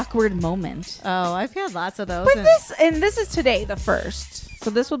 The awkward moment. Oh, I've had lots of those. But this is today, the first. So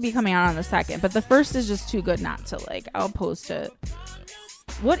this will be coming out on the 2nd. But the first is just too good not to like. I'll post it.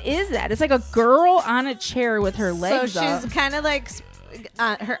 What is that? It's like a girl on a chair with her legs so she's up. kind of like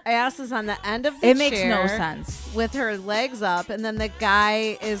her ass is on the end of the chair. It makes no sense. With her legs up, and then the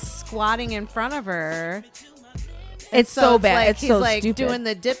guy is squatting in front of her. It's so bad. Like, It's he's so like stupid. doing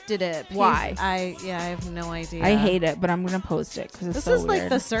the dip. Why? I have no idea. I hate it, but I'm gonna post it because it's This so is weird. like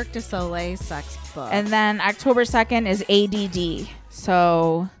the Cirque du Soleil sex book. And then October 2nd is ADD.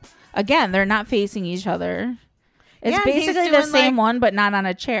 So again, they're not facing each other. It's Yeah, and he's basically the doing, same like- one, but not on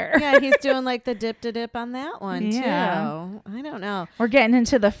a chair. Yeah, he's doing like the dip on that one Yeah. too. I don't know. We're getting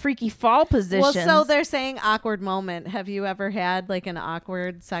into the freaky fall positions. Well, so they're saying awkward moment. Have you ever had like an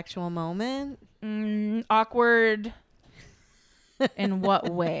awkward sexual moment? Awkward. In what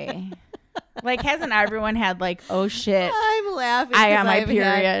way? Like, hasn't everyone had like, oh shit, I'm laughing. I 'cause got my I've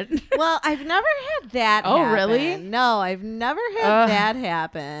had- period? well, I've never had that. Oh, happen. really? No, I've never had Ugh. that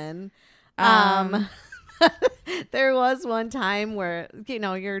happen. There was one time where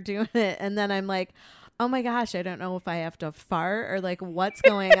you're doing it, and then I'm like, oh my gosh, I don't know if I have to fart or like what's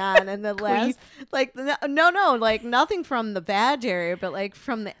going on. And the last, like, no, like nothing from the vag area, but like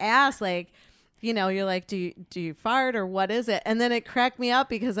from the ass, like, you're like, do you fart or what is it? And then it cracked me up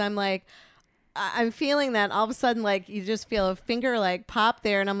because I'm like, I'm feeling that all of a sudden, like, you just feel a finger like pop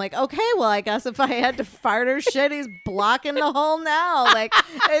there, and I'm like, okay, well, I guess if I had to fart or shit, he's blocking the hole now. Like,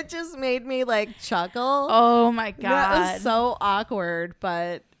 it just made me like chuckle. Oh my god, That was so awkward,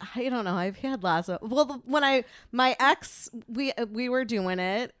 but I don't know. I've had lots of when my ex, we were doing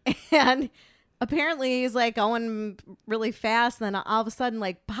it, and apparently he's like going really fast, and then all of a sudden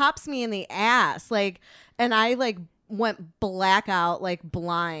like pops me in the ass, like, and I like went blackout, like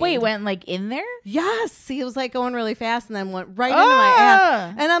blind. Wait, went like in there? Yes, he was like going really fast and then went right into my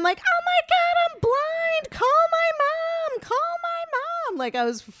ass. And I'm like, oh my God, I'm blind. Call my mom. Like, I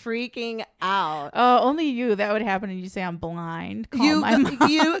was freaking out. Oh, only you. That would happen, and you say I'm blind. Call my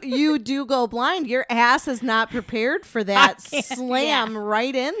mom. You do go blind. Your ass is not prepared for that slam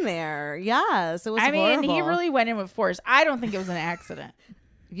right in there. Yes, it was horrible. He really went in with force. I don't think it was an accident.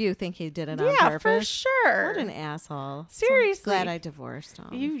 You think he did it on Yeah, purpose? for sure. What an asshole. Seriously. So glad I divorced him.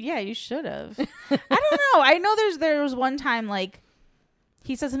 You should have. I don't know. I know there was one time, like,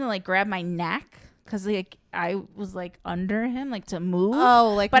 he said something like grab my neck because like I was like under him, like to move.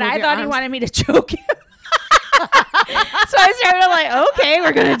 Oh, like, but move I your thought he arms. wanted me to choke him. So I started like, okay,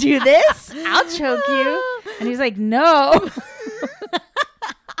 we're gonna do this. I'll choke you. And he's like, no.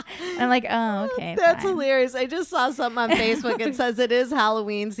 I'm like, oh, okay. That's fine. hilarious. I just saw something on Facebook. It says it is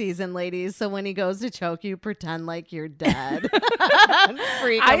Halloween season, ladies. So when he goes to choke you, pretend like you're dead.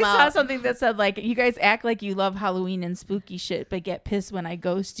 Freak I him saw out. something that said like, you guys act like you love Halloween and spooky shit, but get pissed when I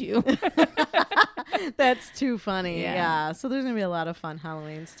ghost you. That's too funny. Yeah. Yeah. So there's gonna be a lot of fun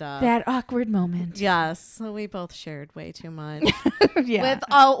Halloween stuff. That awkward moment. Yes. So we both shared way too much Yeah.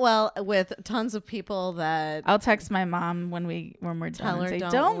 with tons of people that I'll text my mom when we're Tell done and her, say,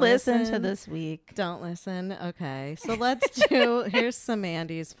 "Don't don't listen to listen." this week. don't listen. Okay. So let's do. Here's some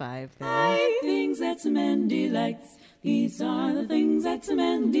Andy's 5 things. 5 things that Mandy likes. These are the things that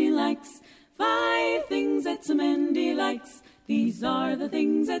Mandy likes. 5 things that Mandy likes. These are the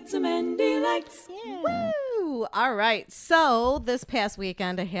things that Mandy likes. Woo! All right. So this past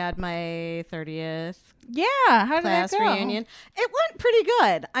weekend, I had my 30th Yeah. How did class that go? reunion. It went pretty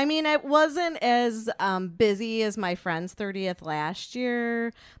good. I mean, it wasn't as busy as my friend's 30th last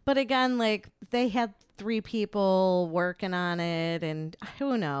year, but again, like, they had 3 people working on it, and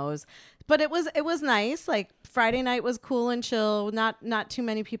who knows. But it was nice. Like, Friday night was cool and chill. Not too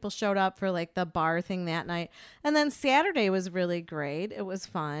many people showed up for like the bar thing that night. And then Saturday was really great. It was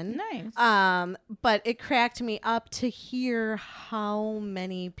fun. Nice. But it cracked me up to hear how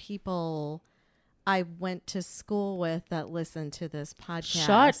many people I went to school with that listened to this podcast.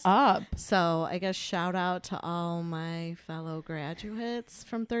 Shut up. So I guess shout out to all my fellow graduates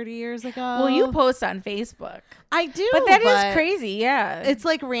from 30 years ago. Well, you post on Facebook. I do. But that is crazy. Yeah. It's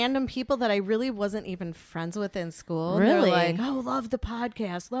like random people that I really wasn't even friends with in school. And Really? They're like, oh, love the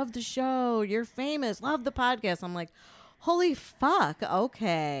podcast. Love the show. You're famous. Love the podcast. I'm like, holy fuck.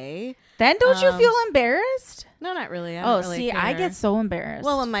 Okay. Then don't you feel embarrassed? No, not really. I Oh, don't really see, I care. get so embarrassed.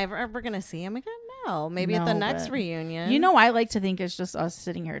 Well, am I ever going to see him again? No. Maybe at the No, next but reunion. you know, I like to think it's just us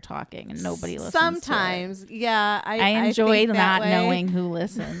sitting here talking and nobody listens. Sometimes. Yeah. I enjoy think that not way, knowing who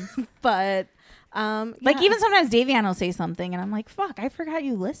listens. But, Like, yeah. even sometimes Davion will say something and I'm like, fuck, I forgot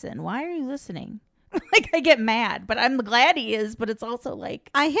you listen. Why are you listening? Like, I get mad, but I'm glad he is. But it's also like,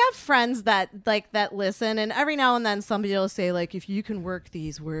 I have friends that listen, and every now and then somebody will say, like, if you can work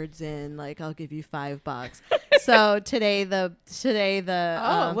these words in, like, I'll give you $5. So today the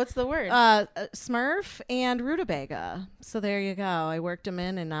what's the word? Smurf and Rutabaga. So there you go. I worked them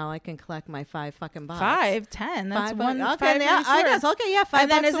in, and now I can collect my $5 fucking bucks. 5, 10. That's $5 one. Okay, 5 yeah, each I word. guess. Okay, yeah, $5.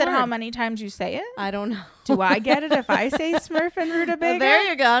 And then is a it how word. many times you say it? I don't know. Do I get it if I say Smurf and Rutabaga? There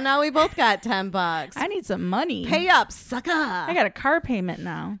you go. Now we both got $10. I need some money. Pay up, sucker. I got a car payment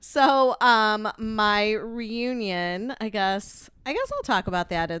now. So, my reunion, I guess I'll talk about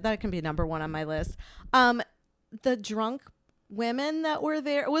that. That can be number 1 on my list. The drunk women that were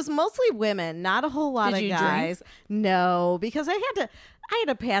there. It was mostly women, not a whole lot Did of you guys. drink? No, because I had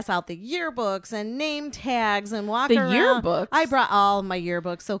to pass out the yearbooks and name tags and walk The around. yearbooks? I brought all my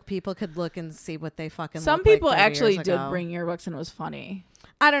yearbooks so people could look and see what they fucking Some looked like people 30 actually years did ago. bring yearbooks, and it was funny.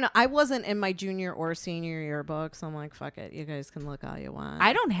 I don't know. I wasn't in my junior or senior yearbook, so I'm like, fuck it. You guys can look all you want.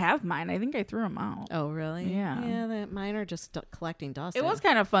 I don't have mine. I think I threw them out. Oh, really? Yeah. Yeah, mine are just collecting dust. It was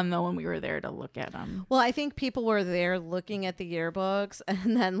kind of fun though when we were there to look at them. Well, I think people were there looking at the yearbooks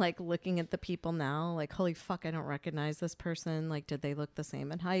and then like looking at the people now, like, holy fuck, I don't recognize this person. Like, did they look the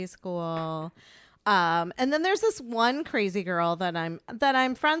same in high school? And then there's this one crazy girl that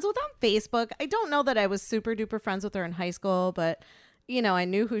I'm friends with on Facebook. I don't know that I was super duper friends with her in high school, but you know, I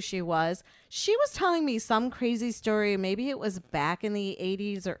knew who she was. She was telling me some crazy story. Maybe it was back in the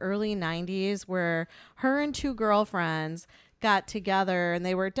 80s or early 90s where her and two girlfriends got together and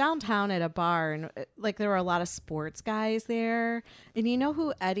they were downtown at a bar, and like there were a lot of sports guys there. And you know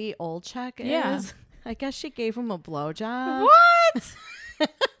who Eddie Olczyk is? Yeah. I guess she gave him a blowjob. What?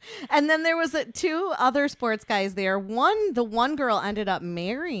 And then there was two other sports guys there. The one girl ended up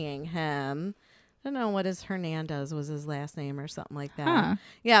marrying him. I don't know what Hernandez was his last name or something like that. Huh.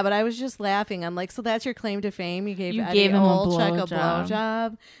 Yeah, but I was just laughing. I'm like, so that's your claim to fame? You gave Eddie gave him a Olczyk a blowjob.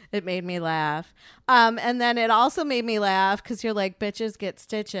 blowjob? It made me laugh. And then it also made me laugh because you're like, bitches get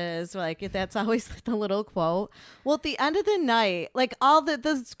stitches. Like, that's always the little quote. Well, at the end of the night, like all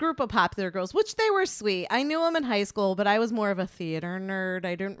this group of popular girls, which they were sweet. I knew them in high school, but I was more of a theater nerd.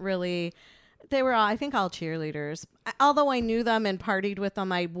 I didn't really... They were, I think, all cheerleaders. Although I knew them and partied with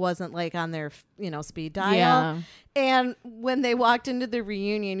them, I wasn't like on their, speed dial. Yeah. And when they walked into the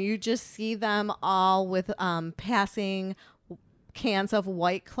reunion, you just see them all with passing cans of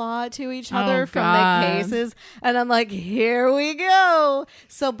White Claw to each other from God. the cases. And I'm like, here we go.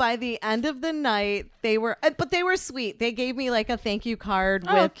 So by the end of the night, they were sweet. They gave me like a thank you card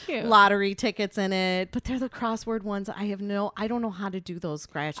with cute. lottery tickets in it. But they're the crossword ones. I don't know how to do those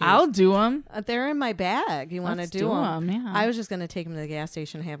scratches. I'll do them. They're in my bag. You want to Let's do do them? 'em, yeah. I was just going to take them to the gas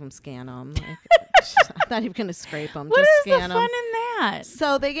station and have them scan them. I'm not even going to scrape them. What just is the scan fun 'em. in that?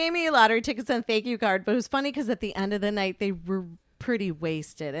 So they gave me lottery tickets and thank you card, but it was funny because at the end of the night they were pretty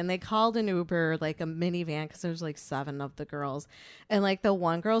wasted and they called an Uber, like a minivan, because there was like 7 of the girls, and like the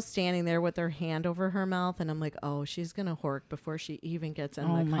one girl standing there with her hand over her mouth, and I'm like, oh, she's gonna hork before she even gets in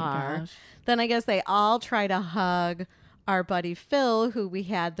Oh the my car. gosh. Then I guess they all try to hug our buddy Phil, who we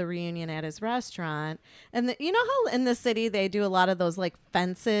had the reunion at his restaurant. And you know how in the city they do a lot of those like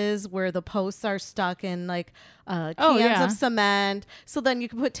fences where the posts are stuck in like cans yeah. of cement. So then you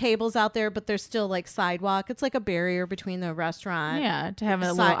can put tables out there, but there's still like sidewalk. It's like a barrier between the restaurant. Yeah, to have a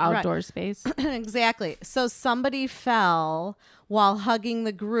Side- little right. outdoor space. Exactly. So somebody fell while hugging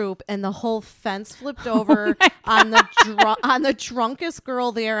the group, and the whole fence flipped over on the drunkest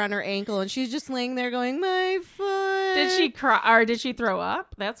girl there on her ankle, and she's just laying there going, "My foot." Did she cry or did she throw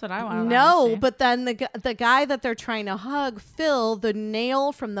up? That's what I want to No, but then the guy that they're trying to hug, Phil, the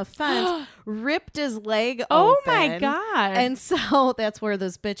nail from the fence ripped his leg Oh open. my God. And so that's where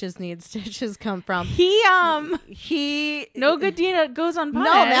those bitches need stitches come from. he No no good deed goes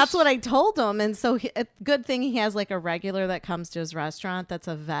unpunished. No, that's what I told him. And so good thing he has like a regular that comes to his restaurant that's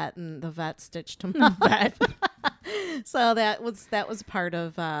a vet, and the vet stitched him up. So that was part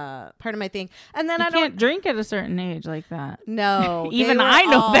of my thing. And then You I can't don't drink at a certain age like that. no, Even they were I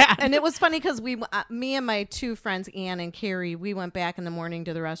know all- that. And it was funny because me and my 2 friends, Ann and Carrie, we went back in the morning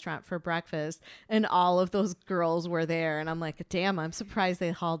to the restaurant for breakfast, and all of those girls were there. And I'm like, damn, I'm surprised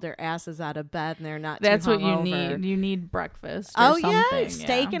they hauled their asses out of bed and they're not. That's too what you hungover. need. You need breakfast. Or Oh something. yeah,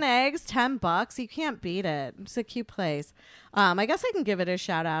 steak and eggs, $10. You can't beat it. It's a cute place. I guess I can give it a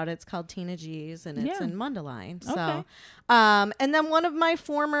shout out. It's called Tina G's, and it's Yeah. in Mundelein. So, Okay. and then one of my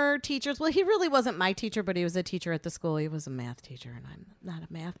former teachers. Well, he really wasn't my teacher, but he was a teacher at the school. He was a math teacher, and I'm not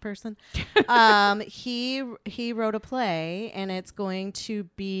a math person. He wrote a play, and it's going to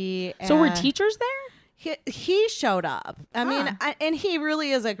be. So were at- teachers there? he showed up. I mean, and he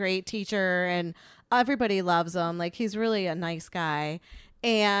really is a great teacher, and everybody loves him. Like, he's really a nice guy.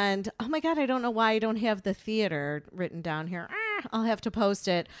 And oh my God, I don't know why I don't have the theater written down here. I'll have to post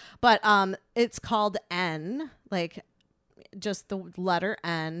it. But it's called N, like just the letter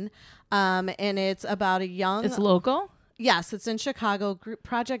N. And it's about a young. It's local. Yes, it's in Chicago.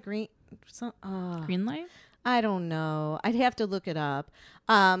 Project Green. Green light. I don't know. I'd have to look it up.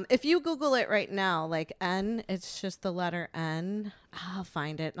 If you Google it right now, like N, it's just the letter N. I'll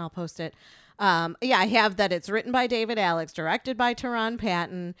find it and I'll post it. Yeah, I have that. It's written by David Alex, directed by Teron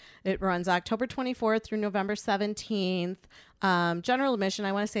Patton. It runs October 24th through November 17th. General admission,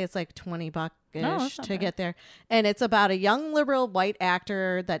 I want to say it's like $20 it's not to bad. get there. And it's about a young liberal white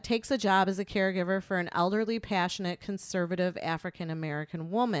actor that takes a job as a caregiver for an elderly, passionate, conservative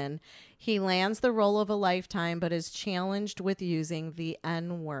African-American woman. He lands the role of a lifetime, but is challenged with using the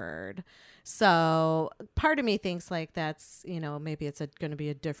N-word. So part of me thinks like that's, maybe it's going to be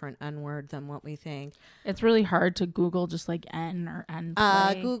a different N-word than what we think. It's really hard to Google just like N or N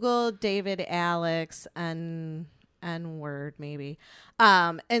play. Google David Alex N-word maybe.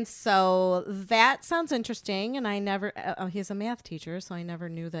 And so that sounds interesting. And I never, he's a math teacher, so I never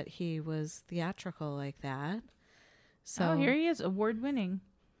knew that he was theatrical like that. So Here he is, award-winning.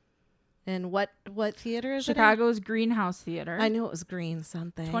 And what theater is Chicago's Greenhouse Theater. it in? I knew it was green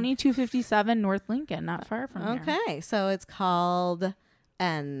something. 2257 North Lincoln, not far from here. Okay, so it's called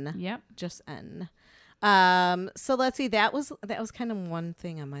N. Yep. Just N. So let's see. That was kind of one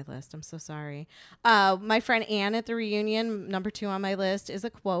thing on my list. I'm so sorry. My friend Anne at the reunion, number 2 on my list, is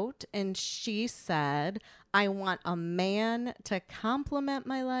a quote, and she said, "I want a man to compliment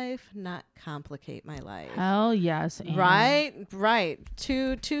my life, not complicate my life." Hell yes. Anne. Right.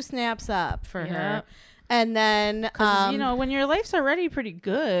 Two snaps up for her. Yep. And then, Because, when your life's already pretty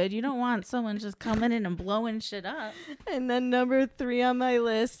good, you don't want someone just coming in and blowing shit up. and then number 3 on my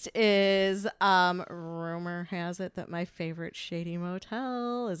list is, rumor has it that my favorite shady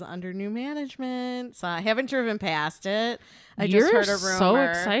motel is under new management. So I haven't driven past it. I You're just heard a rumor. so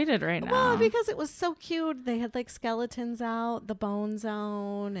excited right now. Well, because it was so cute. They had like skeletons out, the Bone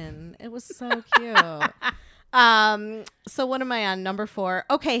Zone, and it was so cute. So what am I on? Number 4.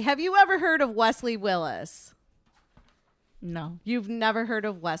 Okay. Have you ever heard of Wesley Willis? No. You've never heard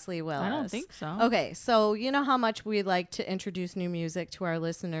of Wesley Willis? I don't think so. Okay. So you know how much we like to introduce new music to our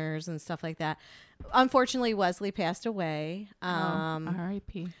listeners and stuff like that. Unfortunately, Wesley passed away.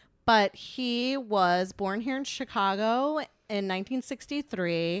 R.I.P. But he was born here in Chicago in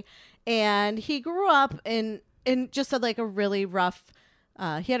 1963, and he grew up in just a really rough.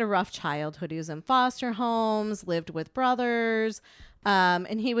 He had a rough childhood. He was in foster homes, lived with brothers,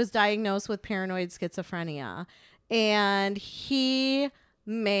 and he was diagnosed with paranoid schizophrenia. And he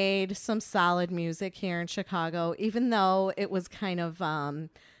made some solid music here in Chicago, even though it was kind of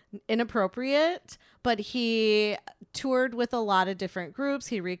inappropriate. But he toured with a lot of different groups.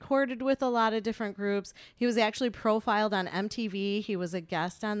 He recorded with a lot of different groups. He was actually profiled on MTV. He was a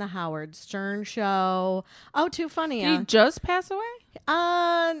guest on the Howard Stern show. Oh, too funny. Did he just pass away?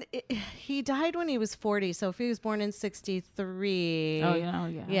 He died when he was 40. So if he was born in 63. Oh, yeah.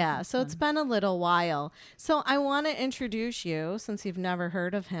 Yeah. So it's been a little while. So I want to introduce you, since you've never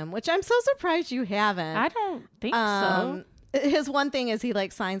heard of him, which I'm so surprised you haven't. I don't think so. His one thing is he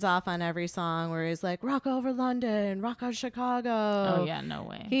signs off on every song where he's like, "Rock over London, rock on Chicago." Oh, yeah, no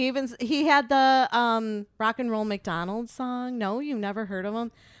way. He had the Rock and Roll McDonald's song. No, you've never heard of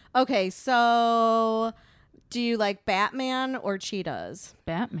him? Okay, so do you like Batman or cheetahs?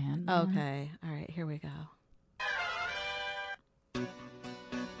 Batman. Okay. All right, here we go.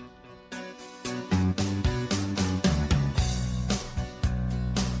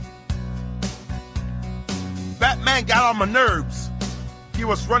 Batman got on my nerves. He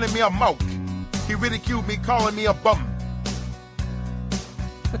was running me amok. He ridiculed me, calling me a bum.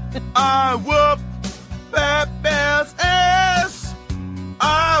 I whooped Batman's ass.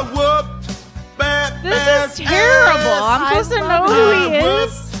 I whooped Batman's This is terrible. ass. I'm supposed to love know who he I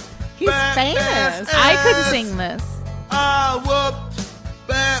is. whooped He's Batman's famous. I could ass. sing this. I whooped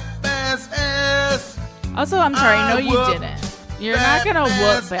Batman's ass. Also, I'm sorry. No, I you whooped didn't. You're not going to whoop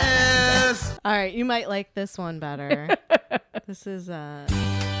Batman's Batman. ass. All right, you might like this one better. This is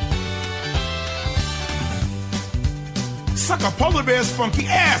Suck a polar bear's funky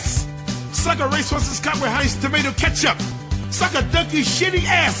ass. Suck a racehorse's cock with Heinz tomato ketchup. Suck a donkey's shitty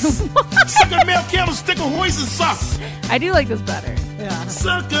ass. Suck a male candlestick with hoisin sauce. I do like this better.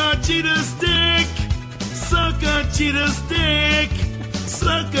 Suck a cheetah's dick. Suck a cheetah's dick.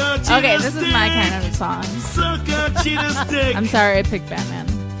 Suck a cheetah's Okay, this is my dick. kind of song. Suck a cheetah's dick. I'm sorry I picked Batman.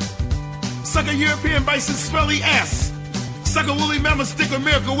 Suck a European bison's smelly ass. Suck a woolly mammoth stick with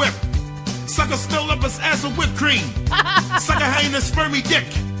Miracle Whip. Suck a snow leopard's ass with whipped cream. Suck a hyena's spermy dick.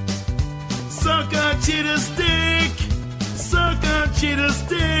 Suck a cheetah's dick. Suck a cheetah's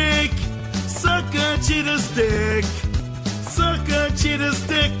dick. Suck a cheetah's dick. Suck a cheetah's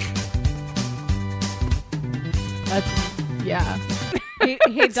dick. Yeah. he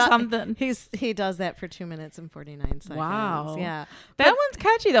does Something. he does that for 2 minutes and 49 seconds. Wow. Yeah. That one's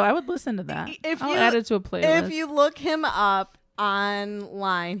catchy, though. I would listen to that. I'll add it to a playlist. If you look him up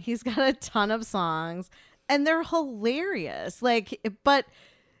online, he's got a ton of songs and they're hilarious. But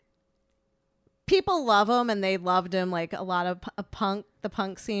people love him, and they loved him. Like a lot of punk the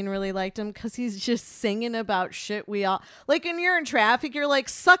punk scene really liked him because he's just singing about shit we all like. When you're in traffic, you're like,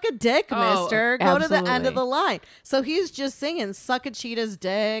 suck a dick, mister. Go to the end absolutely. of the line. So he's just singing, suck a cheetah's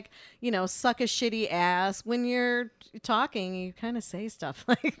dick, suck a shitty ass. When you're talking, you kind of say stuff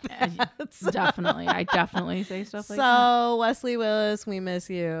like that. Definitely. I definitely say stuff like that. So Wesley Willis, we miss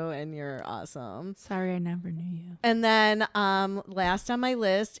you and you're awesome. Sorry I never knew you. And then last on my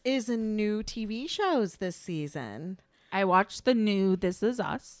list is a new TV shows this season. I watched the new This Is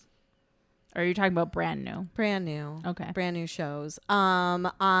Us. Or are you talking about brand new? Brand new. Okay. Brand new shows.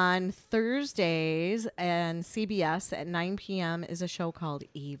 On Thursdays and CBS at 9 p.m. is a show called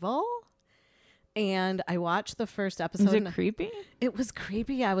Evil. And I watched the first episode. Is it creepy? It was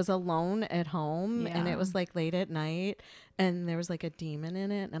creepy. I was alone at home and Yeah. it was like late at night and there was like a demon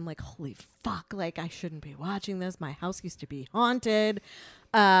in it. And I'm like, holy fuck, like I shouldn't be watching this. My house used to be haunted.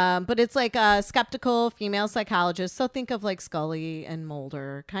 But it's like a skeptical female psychologist. So think of like Scully and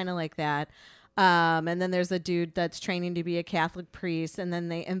Mulder, kind of like that. And then there's a dude that's training to be a Catholic priest, and then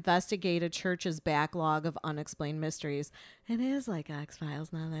they investigate a church's backlog of unexplained mysteries. It is like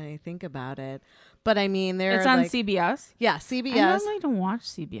X-Files now that I think about it. But I mean, It's on like, CBS. Yeah, I CBS. normally don't watch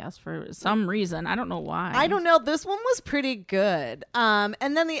CBS for some reason. I don't know why. I don't know. This one was pretty good. And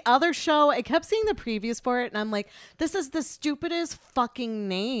then the other show, I kept seeing the previews for it, and I'm like, this is the stupidest fucking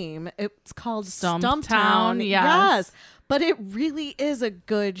name. It's called Stumptown, yes. Yes. But it really is a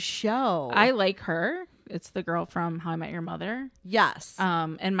good show. I like her. It's the girl from How I Met Your Mother. Yes.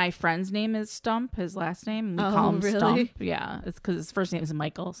 And my friend's name is Stump, his last name. We Oh, call him really? Stump. Yeah. It's because his first name is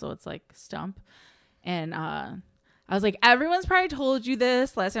Michael, so it's like Stump. And I was like, everyone's probably told you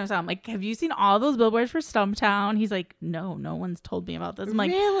this last time I saw him. Like, have you seen all those billboards for Stumptown? He's like, no one's told me about this. I'm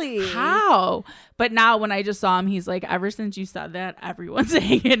like, Really? how? But now when I just saw him, he's like, ever since you said that, everyone's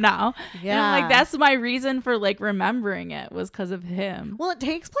saying it now. And I'm like, Yeah. that's my reason for like remembering it was because of him. Well, it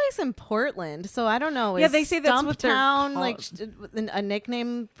takes place in Portland, so I don't know. Yeah, Is they say that's what they're Stumptown called. like a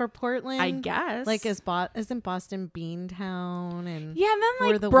nickname for Portland? I guess. Like, isn't Boston Beantown? And Yeah, and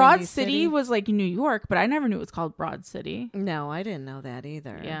Or then the like Broad Windy City City? was like New York, but I never knew it was called Broad City. No, I didn't know that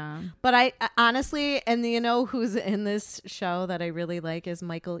either. Yeah. But I honestly, and you know who's in this show that I really like is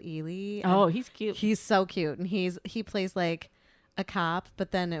Michael Ealy. Oh, And he's cute. he's so cute, and he plays like a cop,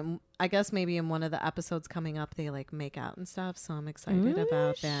 but then I guess maybe in one of the episodes coming up they like make out and stuff. So I'm excited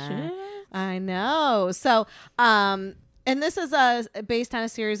about that. shit. I know. So and this is based on a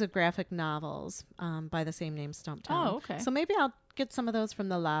series of graphic novels by the same name, Stumptown. Oh, okay. So maybe I'll get some of those from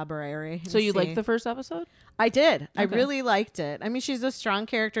the library. So and you see. liked the first episode? I did. I Okay. really liked it. I mean, she's a strong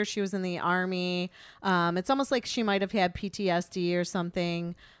character. She was in the army. It's almost like she might have had PTSD or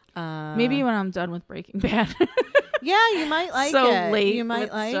something. Maybe when I'm done with Breaking Bad. Yeah, you might like So it. late You might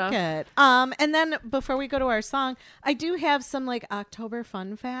with like stuff. it. And then before we go to our song, I do have some like October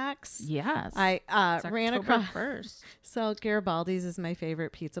fun facts. Yes. I It's ran October across. 1st. So Garibaldi's is my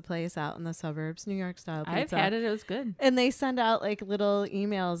favorite pizza place out in the suburbs, New York style pizza. I've had it. It was good. And they send out like little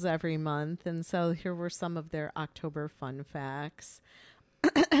emails every month. And so here were some of their October fun facts.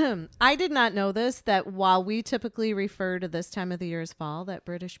 I did not know this, that while we typically refer to this time of the year as fall, that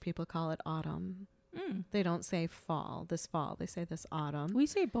British people call it autumn. They don't say fall, this fall. They say this autumn. We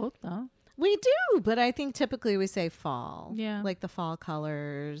say both, though. We do, but I think typically we say fall. Yeah. Like the fall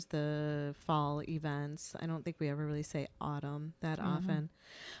colors, the fall events. I don't think we ever really say autumn that often.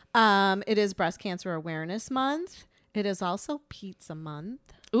 It is Breast Cancer Awareness Month. It is also Pizza Month.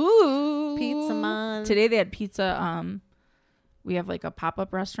 Ooh. Pizza month. Today they had pizza. We have like a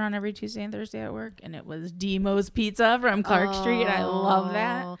pop-up restaurant every Tuesday and Thursday at work, and it was Demo's Pizza from Clark Street. I love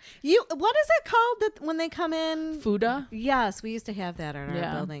that. What is it called that when they come in? Fuda. Yes, we used to have that in our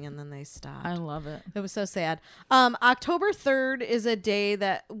Yeah. building, and then they stopped. I love it. It was so sad. October 3rd is a day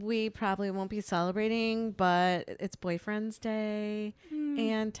that we probably won't be celebrating, but it's Boyfriend's Day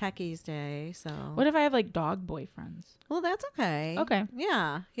and Techies Day. So, What if I have like dog boyfriends? well, that's okay. Okay.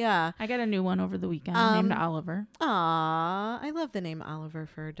 Yeah, yeah. I got a new one over the weekend named Oliver. Aw, I love the name Oliver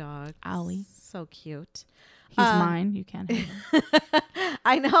for a dog. Ollie. So cute. He's mine. You can't have him.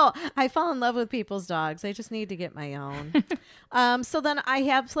 I know. I fall in love with people's dogs. I just need to get my own. So then I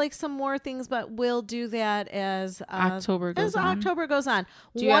have like some more things, but we'll do that as October goes on. October goes on.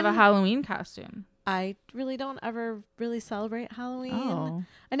 Do you have a Halloween costume? I really don't ever really celebrate Halloween. Oh.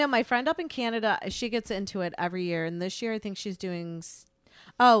 I know my friend up in Canada, she gets into it every year. And this year I think she's doing,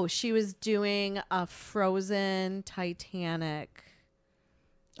 she was doing a Frozen Titanic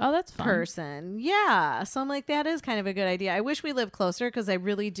Oh, that's fun. person. Yeah. So I'm like, that is kind of a good idea. I wish we lived closer because I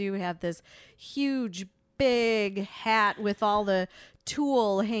really do have this huge big hat with all the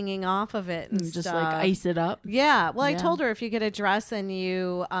tulle hanging off of it and just stuff. like ice it up. Yeah. Well, I Yeah. told her if you get a dress and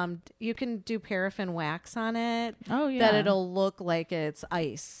you can do paraffin wax on it. Oh, yeah. That it'll look like it's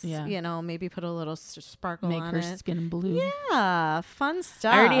ice. Yeah. You know, maybe put a little sparkle Make on her it. skin blue. Yeah. Fun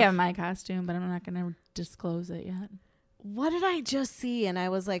stuff. I already have my costume, but I'm not going to disclose it yet. What did I just see? And I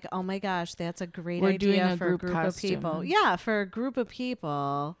was like, oh my gosh, that's a great We're idea doing a for a group group of costume. people. Yeah, for a group of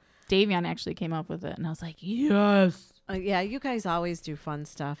people. Davion actually came up with it, and I was like, yes. Yeah, you guys always do fun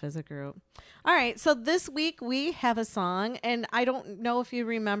stuff as a group. All right, so this week we have a song, and I don't know if you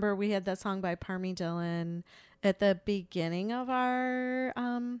remember, we had that song by Parmi Dillon at the beginning of our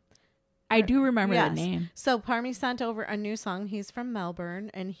I do remember yes. the name. So Parmi sent over a new song. He's from Melbourne,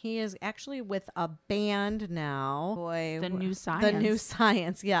 and he is actually with a band now. Boy, The New Science. The New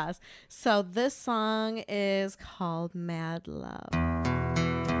Science, yes. So this song is called Mad Love.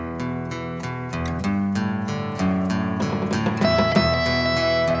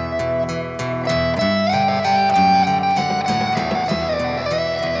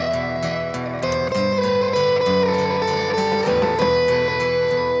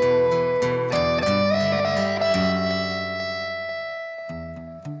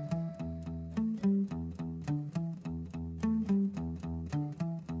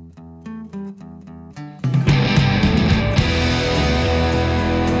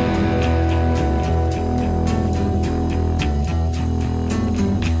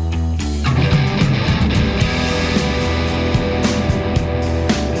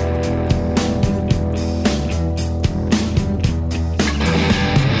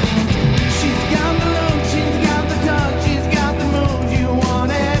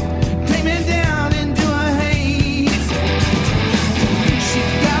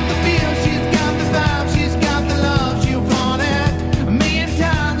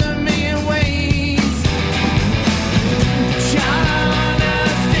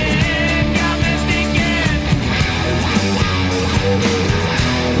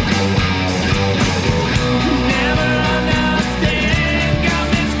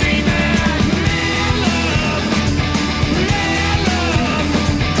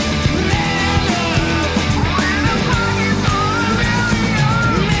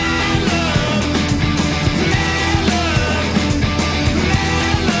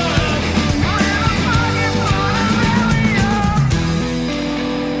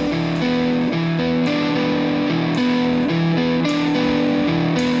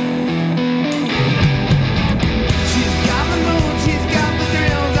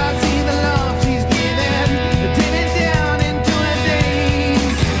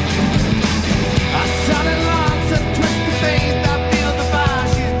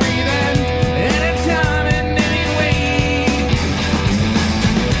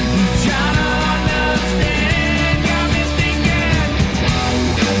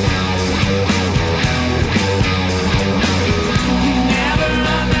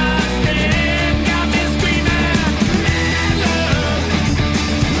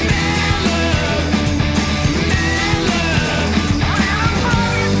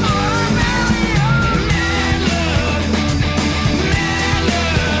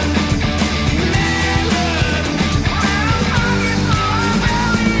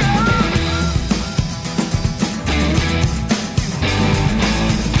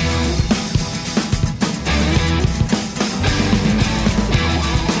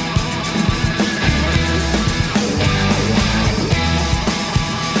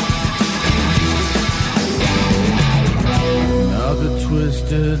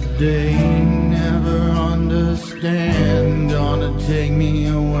 Day never understand, gonna take me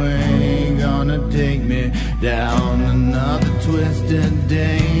away, gonna take me down. Another twisted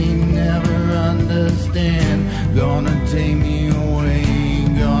day, never understand, gonna take me away,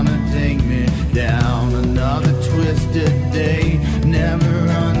 gonna take me down. Another twisted day, never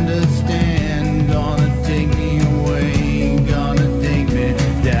understand, gonna take me away, gonna take me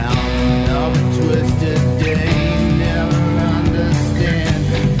down. Another twisted day, never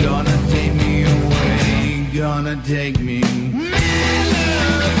understand, gonna take me away, gonna take me.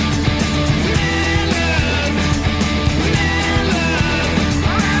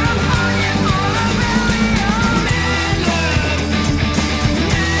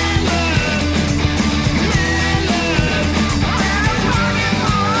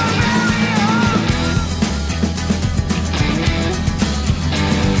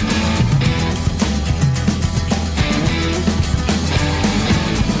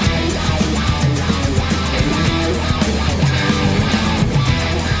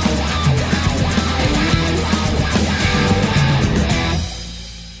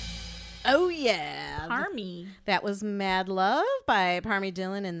 Oh, yeah. Parmy. That was Mad Love by Parmy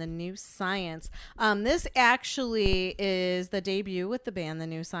Dillon and the New Science. This actually is the debut with the band The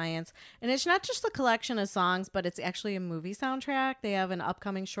New Science. And it's not just a collection of songs, but it's actually a movie soundtrack. They have an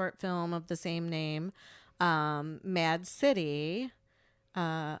upcoming short film of the same name, Mad City.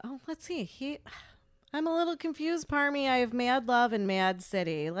 Let's see. I'm a little confused, Parmy. I have Mad Love and Mad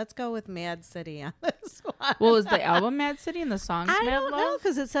City. Let's go with Mad City on this one. Well, is the album Mad City and the songs I Mad don't Love? know,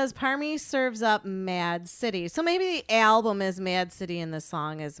 because it says Parmy serves up Mad City. So maybe the album is Mad City and the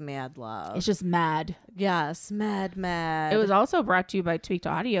song is Mad Love. It's just mad. Yes, mad. It was also brought to you by Tweaked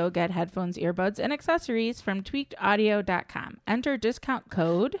Audio. Get headphones, earbuds, and accessories from tweakedaudio.com. Enter discount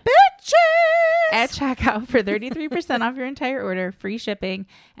code bitches at checkout for 33% off your entire order, free shipping,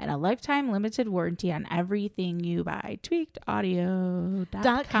 and a lifetime limited warranty on everything you buy.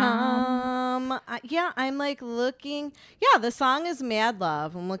 tweakedaudio.com. Yeah, I'm like looking. Yeah, the song is Mad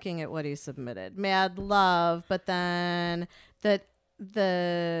Love. I'm looking at what he submitted. Mad Love, but then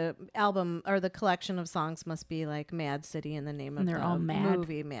the album or the collection of songs must be like Mad City in the name of they're the all mad.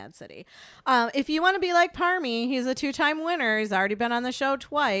 movie Mad City. If you want to be like Parmy, he's a 2-time winner. He's already been on the show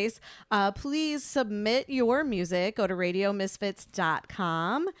twice. Please submit your music. Go to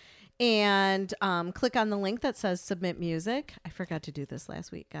radiomisfits.com and click on the link that says submit music. I forgot to do this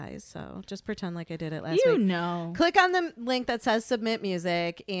last week, guys, so just pretend like I did it last week. You know. Click on the link that says submit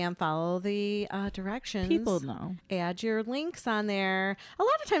music and follow the directions. People know. Add your links on there. A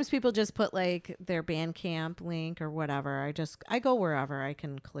lot of times people just put like their Bandcamp link or whatever. I go wherever I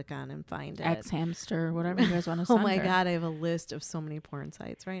can click on and find it. X-Hamster, whatever you guys want to Oh send my her. God, I have a list of so many porn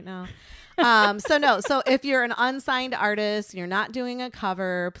sites right now. So if you're an unsigned artist, you're not doing a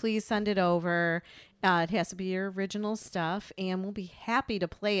cover, please send it over. It has to be your original stuff, and we'll be happy to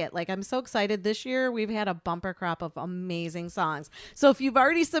play it. Like, I'm so excited. This year, we've had a bumper crop of amazing songs. So if you've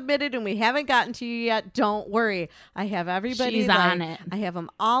already submitted and we haven't gotten to you yet, don't worry. I have everybody. She's on it. I have them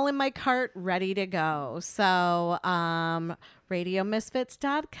all in my cart ready to go. So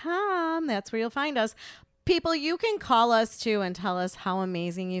radiomisfits.com. That's where you'll find us. People, you can call us too and tell us how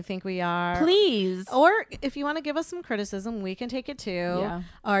amazing you think we are. Please. Or if you want to give us some criticism, we can take it too. Yeah.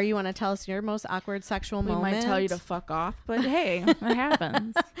 Or you want to tell us your most awkward sexual We moment. might tell you to fuck off, but hey, it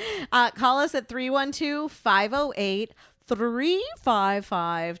happens. Call us at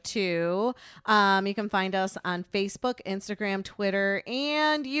 312-508-3552. You can find us on Facebook, Instagram, Twitter,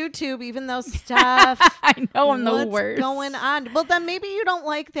 and YouTube, even though stuff. I know I'm the what's worst. going on? Well, then maybe you don't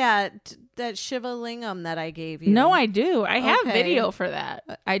like that Shiva Lingam that I gave you. No, I do. I have Okay. video for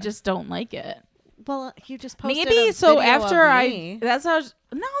that. I just don't like it. Well, you just posted Maybe a so video after of I me. that's how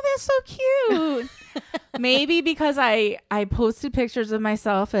no, that's so cute. Maybe because I posted pictures of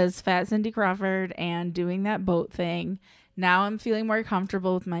myself as Fat Cindy Crawford and doing that boat thing. Now I'm feeling more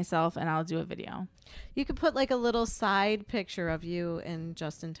comfortable with myself, and I'll do a video. You could put like a little side picture of you and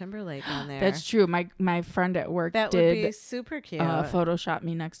Justin Timberlake on there. That's true. My friend at work That would did be super cute. Photoshop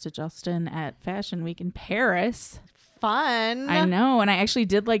me next to Justin at Fashion Week in Paris. Fun. I know, and I actually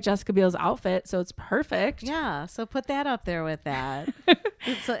did like Jessica Biel's outfit, so it's perfect. Yeah, so put that up there with that.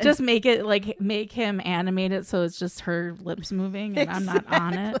 Just make him animate it so it's just her lips moving and I'm not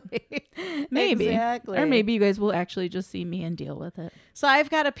on it. Maybe. Exactly. Or maybe you guys will actually just see me and deal with it. So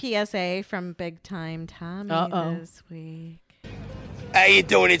I've got a PSA from Big Time Tommy Uh-oh. this week. How you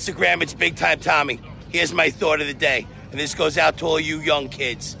doing, Instagram? It's Big Time Tommy. Here's my thought of the day, and this goes out to all you young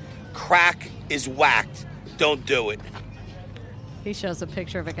kids. Crack is whacked. Don't do it. He shows a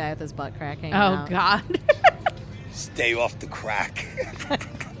picture of a guy with his butt cracking. Oh, God. Stay off the crack.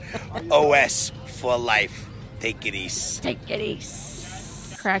 OS for life. Take it easy. Take it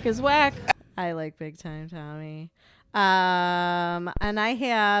easy. Crack is whack. I like Big Time Tommy. And I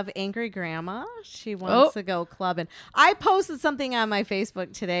have Angry Grandma. She wants to go clubbing. I posted something on my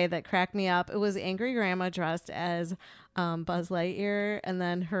Facebook today that cracked me up. It was Angry Grandma dressed as Buzz Lightyear and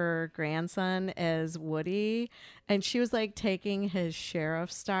then her grandson as Woody. And she was like taking his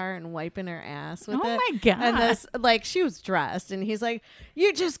sheriff star and wiping her ass with it. Oh my God. And this, like, she was dressed and he's like,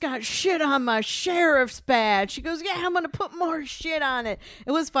 "You just got shit on my sheriff's badge." She goes, "Yeah, I'm going to put more shit on it."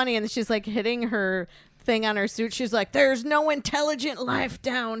 It was funny. And she's like hitting her thing on her suit. She's like, "There's no intelligent life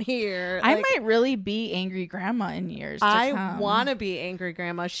down here." I Like, might really be Angry Grandma in years to I come. want to be Angry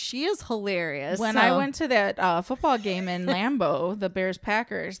Grandma. She is hilarious. When So- I went to that football game in Lambeau, the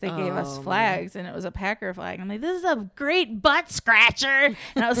Bears-Packers, they gave us Oh, flags, and it was a Packer flag. I'm like, this is a great butt scratcher.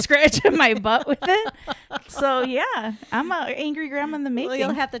 And I was scratching my butt with it. So, yeah, I'm an Angry Grandma in the making. Well, you'll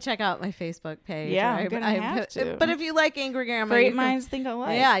have to check out my Facebook page. Yeah, I'm gonna have to. But if you like Angry Grandma, Great you can- minds think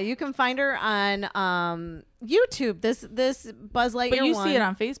alike. Yeah, you can find her on YouTube. This Buzz Lightyear But you one. see it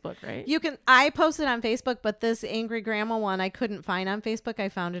on Facebook, right? I posted on Facebook, but this Angry Grandma one I couldn't find on Facebook. I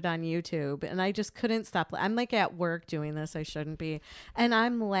found it on YouTube, and I just couldn't stop. I'm like at work doing this. I shouldn't be, and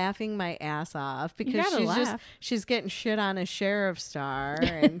I'm laughing my ass off because she's getting shit on a sheriff's star,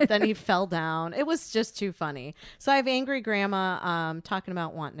 and then he fell down. It was just too funny. So I have Angry Grandma talking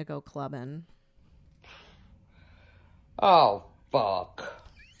about wanting to go clubbing. Oh, fuck.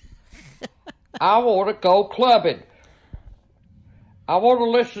 I want to go clubbing. I want to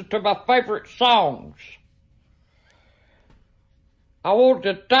listen to my favorite songs. I want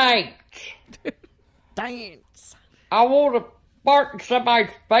to dance. Dance. I want to fart in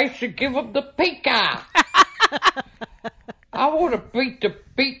somebody's face and give them the pink eye. I want to beat the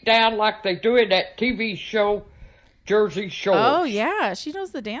beat down like they do in that TV show, Jersey Shore. Oh, yeah. She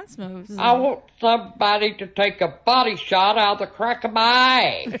knows the dance moves. I want somebody to take a body shot out of the crack of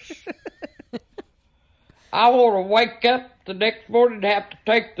my ass. I want to wake up the next morning and have to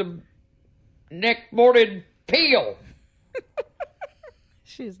take the next morning pill.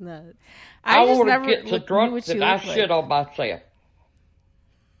 She's nuts. I want to get so drunk that I shit on myself.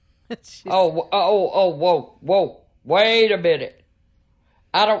 Whoa. Wait a minute.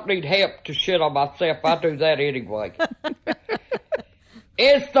 I don't need help to shit on myself. I do that anyway.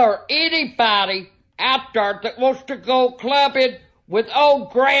 Is there anybody out there that wants to go clubbing with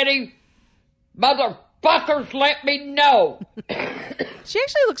old granny? Motherfuckers, let me know. She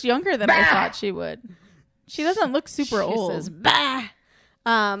actually looks younger than I thought she would. She doesn't look super old. Says, bah.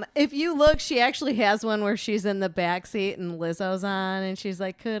 If you look, she actually has one where she's in the back seat and Lizzo's on, and she's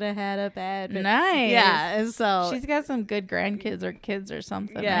like, "Could have had a bad." Nice. Yeah, and so she's got some good grandkids or kids or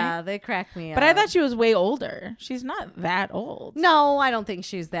something. Yeah, right? they crack me up. But I thought she was way older. She's not that old. No, I don't think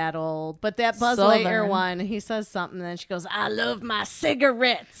she's that old. But that Buzz Southern. Lightyear one, he says something, and then she goes, "I love my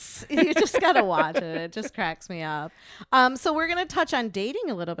cigarettes." You just gotta watch it. It just cracks me up. So we're gonna touch on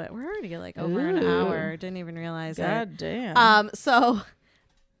dating a little bit. We're already like over an hour. Didn't even realize it. God damn. So.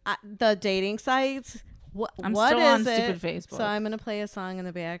 The dating sites. I'm what still is on it? stupid Facebook. So I'm gonna play a song in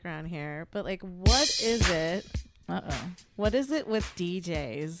the background here. But like, what is it? What is it with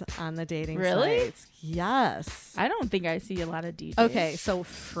DJs on the dating sites? Yes. I don't think I see a lot of DJs. Okay, so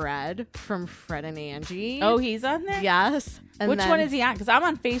Fred from Fred and Angie. Oh, he's on there? Yes. And which one is he on? Because I'm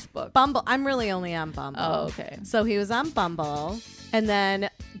on Facebook. Bumble. I'm really only on Bumble. Oh, okay. So he was on Bumble, and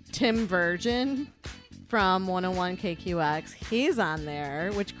then Tim Virgin from 101 KQX, he's on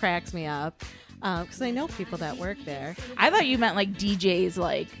there, which cracks me up because I know people that work there. I thought you meant like DJs,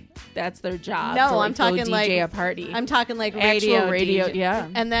 like that's their job. No, to, like, I'm talking go like DJ a party. I'm talking like Actual radio, DJ. Yeah.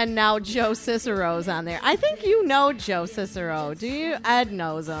 And then now Joe Cicero's on there. I think you know Joe Cicero. Do you? Ed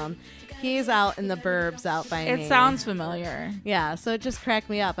knows him. He's out in the burbs out by me. It sounds familiar. Yeah, so it just cracked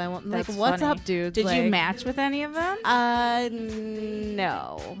me up. I'm like, That's what's funny. up, dudes? Did you Like, match with any of them?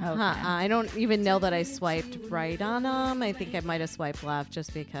 no. Okay. I don't even know that I swiped right on them. I think I might have swiped left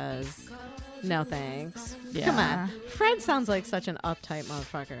just because. No thanks. Yeah. Come on. Fred sounds like such an uptight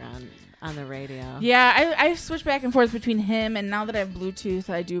motherfucker on the radio. Yeah, I switch back and forth between him, and now that I have Bluetooth,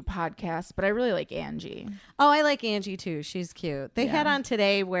 I do podcasts, but I really like Angie. Oh, I like Angie too. She's cute. They had on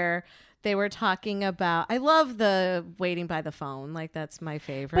today where they were talking about, I love the waiting by the phone. Like, that's my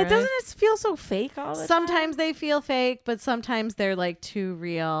favorite. But doesn't it feel so fake all the time? Sometimes they feel fake, but sometimes they're like too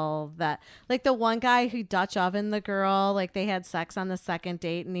real. That, like the one guy who Dutch ovened the girl, like they had sex on the second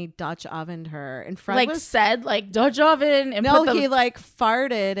date and he Dutch ovened her. And Fred like said like Dutch oven and no, put he like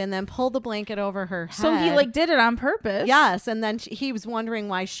farted and then pulled the blanket over her head. So he like did it on purpose. Yes, and then he was wondering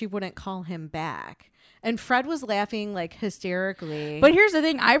why she wouldn't call him back. And Fred was laughing like hysterically. But here's the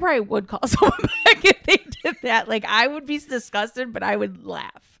thing, I probably would call someone back if they did that. Like I would be disgusted, but I would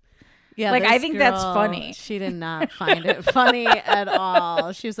laugh. Yeah, like I this think that's girl, funny. She did not find it funny at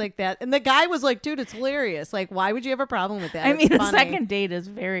all. She was like that, and the guy was like, "Dude, it's hilarious. Like, why would you have a problem with that?" I mean, It's the funny. second date is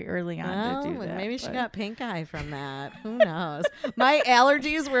very early on to do that. Maybe she but- got pink eye from that. Who knows? My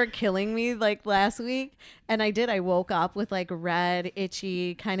allergies were killing me like last week, and I woke up with like red,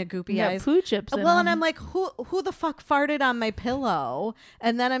 itchy, kind of goopy Yeah, eyes. poo chips. in Well, and them. I'm like, who the fuck farted on my pillow?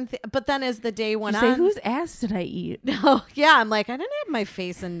 And then but then as the day went You say, on, whose ass did I eat? oh yeah, I'm like, I didn't have my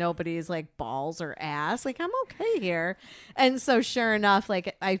face in nobody's like balls or ass. Like I'm okay here. And so sure enough,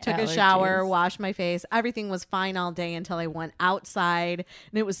 like I took a shower, Allergies. washed my face, everything was fine all day until I went outside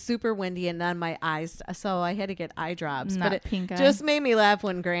and it was super windy and then my eyes. So I had to get eye drops. Not but it pink eye. just made me laugh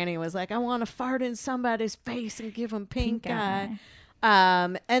when Granny was like, I want to fart in somebody's face and give them pink eye.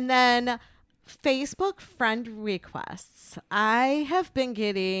 And then Facebook friend requests. I have been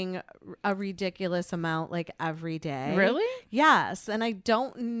getting a ridiculous amount like every day. Really? Yes. And I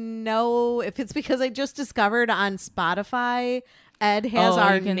don't know if it's because I just discovered on Spotify, Ed has Oh,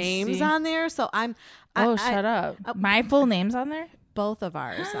 our you can names see. on there. So Shut up. My full name's on there? both of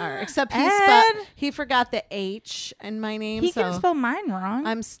ours are. Except Ed? he forgot the H in my name. He so can spell mine wrong.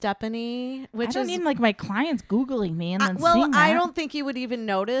 I'm Stephanie, which I don't is need like my clients Googling me and then well, seeing that. I don't think you would even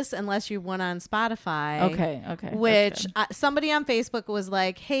notice unless you went on Spotify. Okay. That's Which good. somebody on Facebook was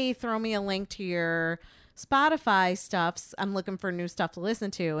like, "Hey, throw me a link to your Spotify stuffs. I'm looking for new stuff to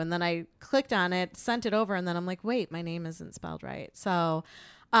listen to." And then I clicked on it, sent it over, and then I'm like, "Wait, my name isn't spelled right." So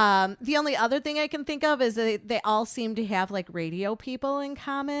the only other thing I can think of is they all seem to have like radio people in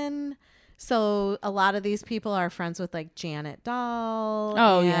common. So a lot of these people are friends with like Janet Dahl.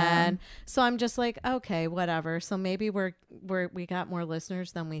 Oh, yeah. And so I'm just like, okay, whatever. So maybe we got more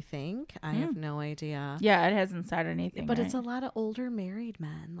listeners than we think. I have no idea. Yeah, it hasn't said anything. But it's right? a lot of older married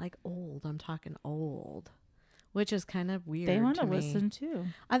men, like old. I'm talking old, which is kind of weird. They want to to me. listen too.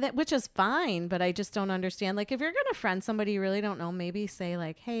 Which is fine, but I just don't understand. Like, if you're gonna friend somebody you really don't know, maybe say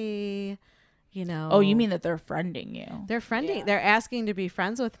like, "Hey, you know." Oh, you mean that they're friending you? they're friending? Yeah. They're asking to be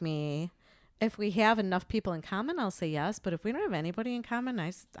friends with me. If we have enough people in common, I'll say yes. But if we don't have anybody in common,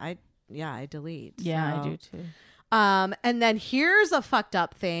 I delete. Yeah, So. I do too. And then here's a fucked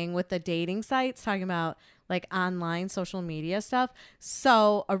up thing with the dating sites talking about like online social media stuff.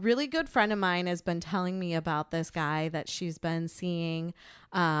 So a really good friend of mine has been telling me about this guy that she's been seeing.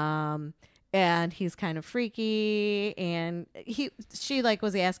 And he's kind of freaky, and she like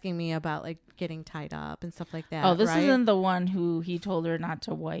was asking me about like getting tied up and stuff like that. Oh, this right? isn't the one who he told her not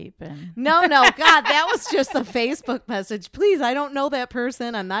to wipe and No, God, that was just a Facebook message. Please, I don't know that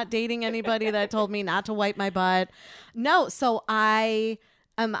person. I'm not dating anybody that told me not to wipe my butt. No, so I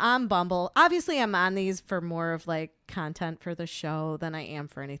am on Bumble. Obviously, I'm on these for more of like content for the show than I am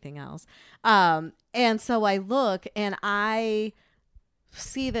for anything else. And so I look and I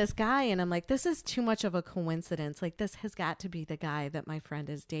see this guy and I'm like, this is too much of a coincidence. Like, this has got to be the guy that my friend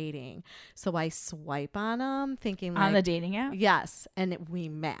is dating. So I swipe on him thinking like, on the dating app. yes, and we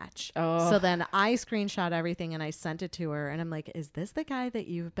match. Oh. So then I screenshot everything and I sent it to her and I'm like, is this the guy that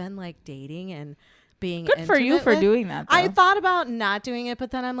you've been like dating and being Good for you intimate for with? doing that, I though. thought about not doing it,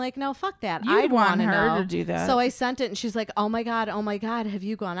 but then I'm like, no, fuck that. You'd I'd want wanna her know. to do that. So I sent it and she's like, oh my God, have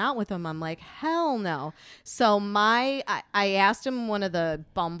you gone out with him? I'm like, hell no. So I asked him one of the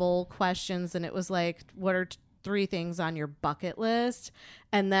Bumble questions and it was like, what are 3 things on your bucket list?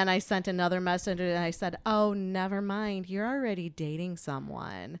 And then I sent another message and I said, oh, never mind. You're already dating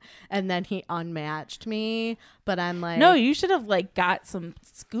someone. And then he unmatched me. But I'm like, No, you should have like got some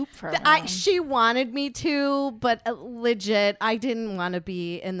scoop from him. she wanted me to, but legit, I didn't want to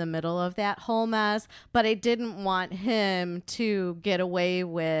be in the middle of that whole mess. But I didn't want him to get away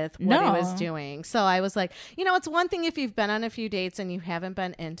with what he was No. doing. So I was like, it's one thing if you've been on a few dates and you haven't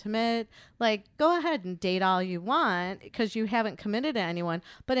been intimate, like go ahead and date all you want because you haven't committed to anyone.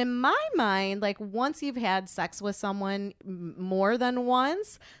 But in my mind, like once you've had sex with someone more than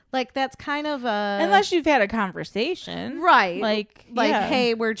once, like that's kind of a Unless you've had a conversation. right, Like, yeah.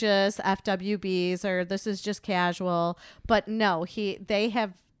 hey, we're just FWBs or this is just casual. But no, they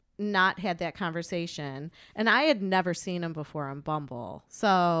have not had that conversation, and I had never seen him before on Bumble.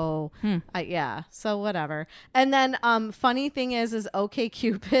 So so whatever. And then funny thing is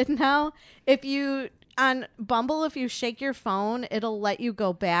OkCupid now, if you on Bumble, if you shake your phone, it'll let you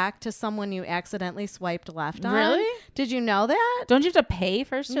go back to someone you accidentally swiped left on. Really? Did you know that? Don't you have to pay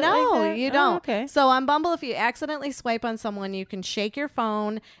for shit No, like that? you Oh, don't. okay. So on Bumble, if you accidentally swipe on someone, you can shake your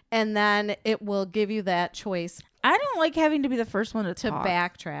phone and then it will give you that choice I don't like having to be the first one to talk.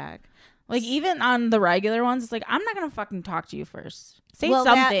 backtrack. Like even on the regular ones, it's like I'm not gonna fucking talk to you first. Say Well,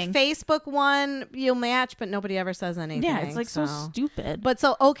 something. that Facebook one, you'll match, but nobody ever says anything. Yeah, it's like so stupid. But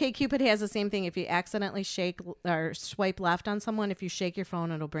so OkCupid has the same thing. If you accidentally shake or swipe left on someone, if you shake your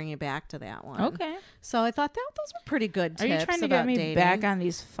phone, it'll bring you back to that one. Okay. So I thought those were pretty good tips. Are you trying to about get me dating. back on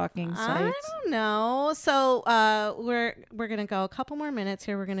these fucking I sites? don't know. So we're gonna go a couple more minutes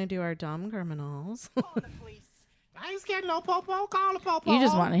here. We're gonna do our dumb criminals. I ain't scared of no popo. Call the popo. You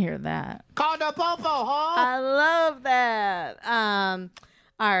just want to hear that. Call the popo, huh? I love that.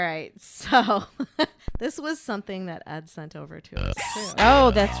 All right. So this was something that Ed sent over to us too.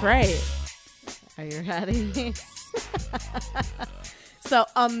 Oh, that's right. Are you ready? So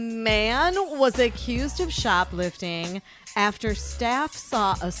a man was accused of shoplifting after staff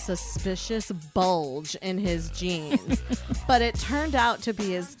saw a suspicious bulge in his jeans, but it turned out to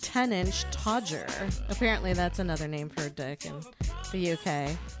be his 10-inch todger. Apparently that's another name for a dick in the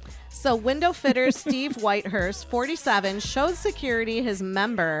UK. So window fitter Steve Whitehurst, 47, showed security his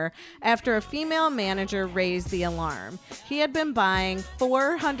member after a female manager raised the alarm. He had been buying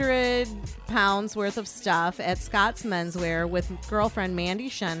 400 pounds worth of stuff at Scott's Menswear with girlfriend Mandy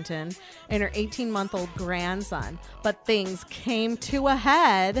Shenton and her 18-month-old grandson. But things came to a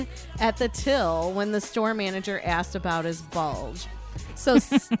head at the till when the store manager asked about his bulge. So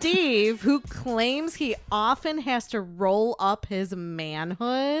Steve, who claims he often has to roll up his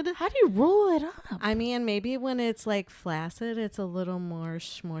manhood. How do you roll it up? I mean, maybe when it's like flaccid, it's a little more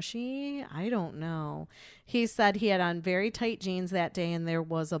smushy. I don't know. He said he had on very tight jeans that day and there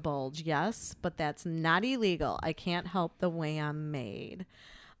was a bulge. Yes, but that's not illegal. I can't help the way I'm made.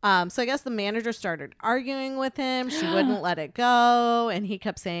 So I guess the manager started arguing with him. She wouldn't let it go. And he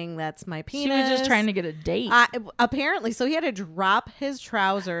kept saying, that's my penis. She was just trying to get a date. Apparently. So he had to drop his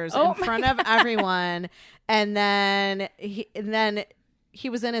trousers in front of everyone. And then he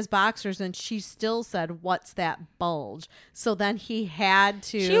was in his boxers and she still said, what's that bulge? So then he had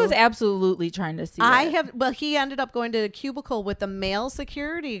to. She was absolutely trying to see it. Well, he ended up going to the cubicle with a male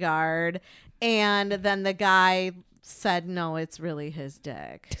security guard. And then the guy said no, it's really his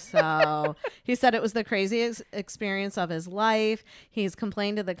dick. So he said it was the craziest experience of his life. He's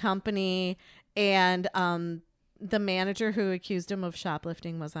complained to the company, and the manager who accused him of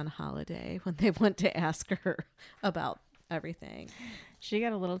shoplifting was on holiday when they went to ask her about everything. She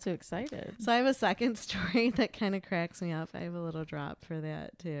got a little too excited. So I have a second story that kind of cracks me up. I have a little drop for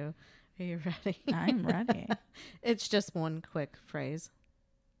that too. Are you ready? I'm ready. It's just one quick phrase.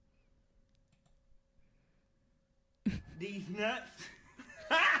 These nuts.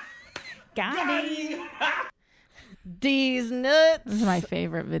 Got him. These nuts. This is my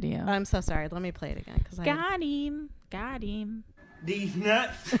favorite video. I'm so sorry. Let me play it again. Got him. Got him. These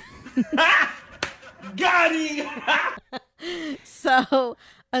nuts. Got him. So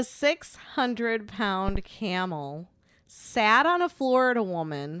a 600-pound camel sat on a Florida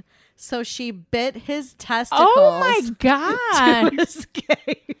woman, so she bit his testicles. Oh my God. To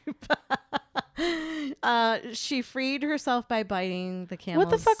escape. She freed herself by biting the camel.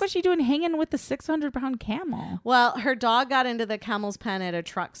 What the fuck was she doing hanging with the 600-pound camel? Well, her dog got into the camel's pen at a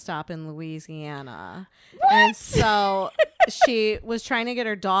truck stop in Louisiana. What? And so she was trying to get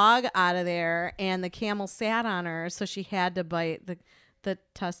her dog out of there, and the camel sat on her, so she had to bite the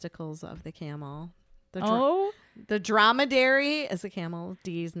testicles of the camel. The dromedary is a camel.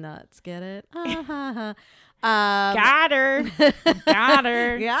 D's nuts. Get it? Got her. Got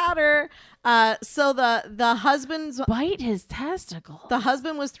her. Got her. So the husband's bite his testicles. The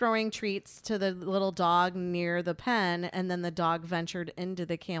husband was throwing treats to the little dog near the pen, and then the dog ventured into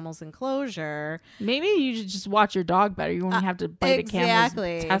the camel's enclosure. Maybe you should just watch your dog better. You won't have to bite a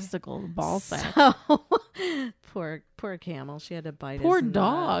camel's testicle ball sack. So, poor camel. She had to bite poor his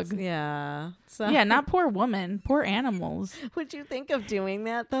dog. nuts. Yeah. So yeah, not poor woman. Poor animals. Would you think of doing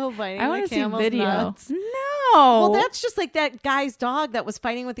that though? Biting I want the to see camel's video. nuts? No. Well, that's just like that guy's dog that was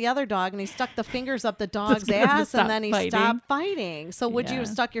fighting with the other dog, and he stuck the fingers up the dog's ass, and then he stopped fighting. So would you have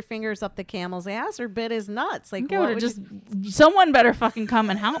stuck your fingers up the camel's ass or bit his nuts? Like, what would someone better fucking come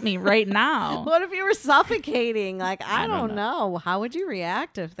and help me right now. What if you were suffocating? Like, I don't know. How would you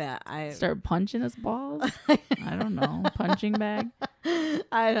react if that? Start punching his balls? I don't know. Punching bag?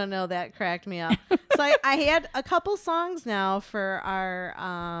 I don't know. That cracked me up. So I had a couple songs now for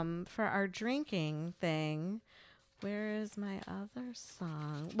our drinking thing. Where is my other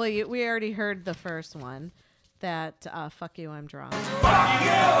song? Well, we already heard the first one. That fuck you, I'm drunk. Fuck you,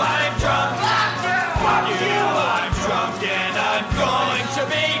 I'm drunk. Fuck you, I'm drunk, and I'm going to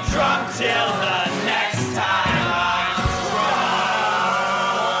be drunk till the next time I'm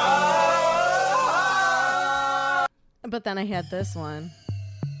drunk. But then I had this one.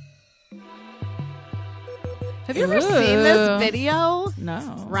 Have you ever seen this video?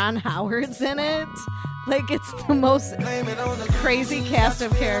 No. Ron Howard's in it. Like, it's the most crazy cast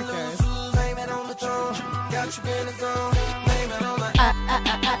of characters.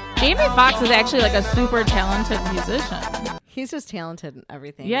 Jamie Foxx is actually like a super talented musician. He's just talented in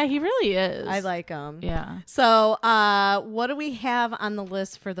everything. Yeah, he really is. I like him. Yeah. So, what do we have on the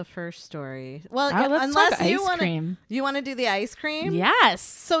list for the first story? Well, let's unless talk you ice cream. You want to do the ice cream? Yes.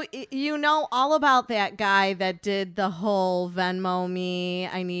 So you know all about that guy that did the whole Venmo me.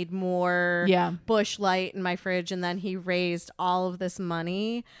 I need more Busch Light in my fridge, and then he raised all of this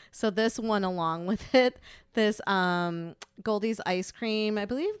money. So this went along with it. This Goldie's ice cream. I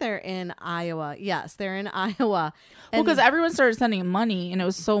believe they're in Iowa. Yes, they're in Iowa. Well, because everyone started sending him money, and it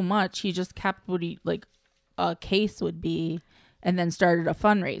was so much, he just kept what a case would be, and then started a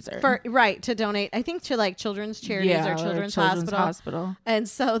fundraiser to donate, I think, to like children's charities or children's hospital. And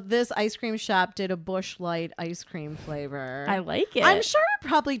so this ice cream shop did a Busch Light ice cream flavor. I like it. I'm sure it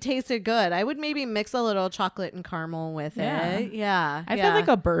probably tasted good. I would maybe mix a little chocolate and caramel with it. Yeah. I've had like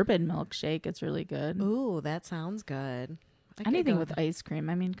a bourbon milkshake. It's really good. Ooh, that sounds good. Anything with ice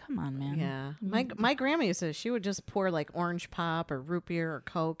cream. I mean, come on, man. Yeah. My grandma used to, she would just pour like orange pop or root beer or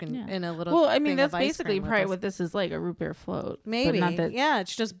Coke in a little Well, I mean, thing that's of ice basically cream with probably us. what this is like, a root beer float. Maybe. But not that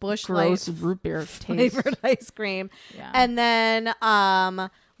it's just Busch gross Light root beer taste. flavored ice cream. Yeah. And then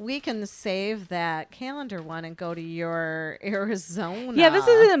we can save that calendar one and go to your Arizona. Yeah, this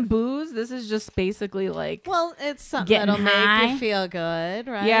isn't booze. This is just basically like, well, it's something that'll make you feel good,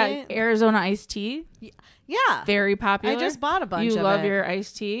 right? Yeah, Arizona iced tea. Yeah. Very popular. I just bought a bunch of it. You love your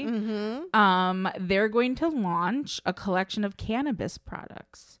iced tea. Mm-hmm. They're going to launch a collection of cannabis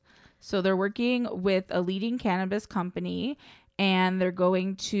products. So they're working with a leading cannabis company, and they're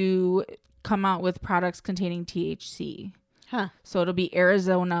going to come out with products containing THC. Huh. So it'll be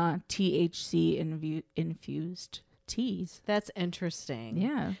Arizona THC infused teas. That's interesting.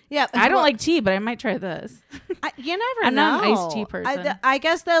 Yeah. Yeah. I don't like tea, but I might try this. You never I'm know. not an iced tea person. I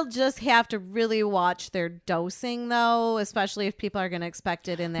guess they'll just have to really watch their dosing, though, especially if people are going to expect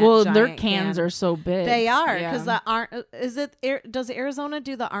it in that. Well, giant their cans can. are so big. They are, because does Arizona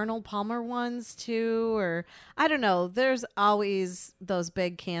do the Arnold Palmer ones too, or I don't know. There's always those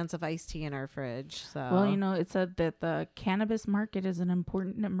big cans of iced tea in our fridge. So Well, it said that the cannabis market is an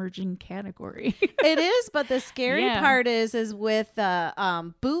important emerging category. It is, but the scary part is with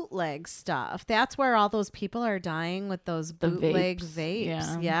the bootleg stuff. That's where all those people are dying with those bootleg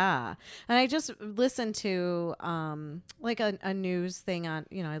vapes. Yeah. And I just listened to like a news thing on,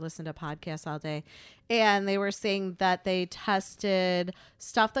 I listened to podcasts all day, and they were saying that they tested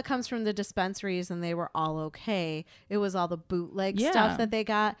stuff that comes from the dispensaries and they were all okay. It was all the bootleg stuff that they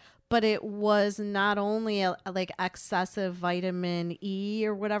got. But it was not only like excessive vitamin E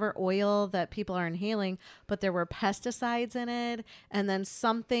or whatever oil that people are inhaling, but there were pesticides in it, and then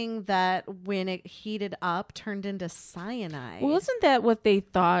something that when it heated up turned into cyanide. Well, isn't that what they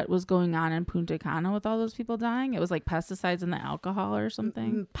thought was going on in Punta Cana with all those people dying? It was like pesticides in the alcohol or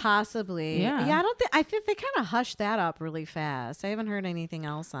something? Possibly. Yeah. Yeah, I think they kind of hushed that up really fast. I haven't heard anything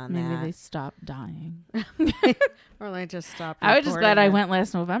else on that. Maybe they stopped dying. Or they just stopped. I was just glad I went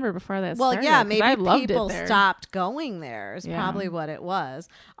last November before that started. Well, yeah, maybe I loved people it there. stopped going there is probably what it was.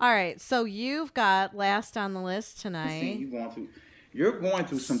 All right, so you've got last on the list tonight. You're going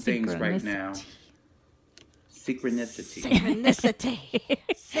through some things right now. Synchronicity.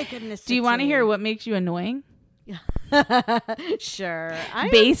 Do you want to hear what makes you annoying? Sure.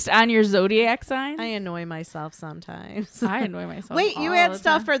 Based on your zodiac sign? I annoy myself sometimes. I annoy myself. Wait, you had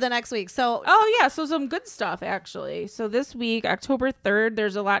stuff for the next week. So so some good stuff actually. So this week, October 3rd,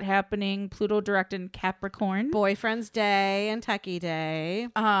 there's a lot happening. Pluto direct in Capricorn. Boyfriend's Day and Techie Day.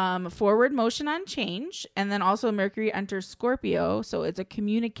 Forward motion on change, and then also Mercury enters Scorpio, so it's a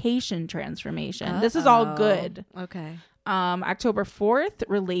communication transformation. This is all good. Okay. October 4th,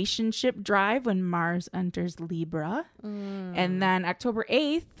 relationship drive when Mars enters Libra. And then October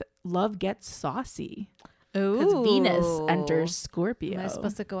 8th, love gets saucy. Because Venus enters Scorpio. Am I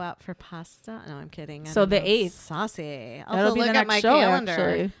supposed to go out for pasta? No, I'm kidding. So the 8th. Saucy. That'll I'll be look the at next my show, calendar.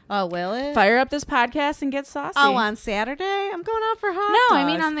 actually. Oh, will it? Fire up this podcast and get saucy. Oh, on Saturday? I'm going out for hot No, I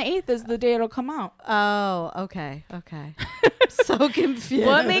dogs. mean on the 8th is the day it'll come out. Oh, okay. So confused.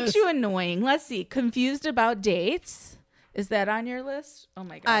 What makes you annoying? Let's see. Confused about dates. Is that on your list? Oh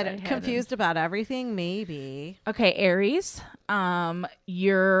my God. I'm confused about everything, maybe. Okay, Aries.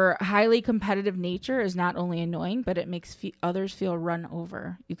 Your highly competitive nature is not only annoying, but it makes others feel run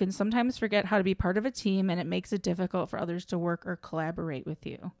over. You can sometimes forget how to be part of a team, and it makes it difficult for others to work or collaborate with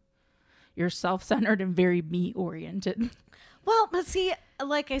you. You're self-centered and very me-oriented. Well, but see,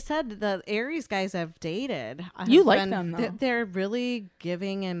 like I said, the Aries guys I've dated. You like them, though. They're really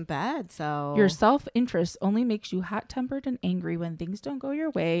giving in bed, so. Your self-interest only makes you hot-tempered and angry when things don't go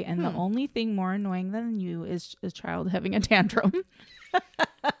your way, and the only thing more annoying than you is a child having a tantrum.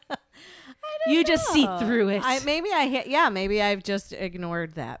 You just see through it. Maybe I've just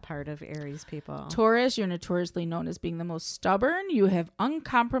ignored that part of Aries people. Taurus, you're notoriously known as being the most stubborn. You have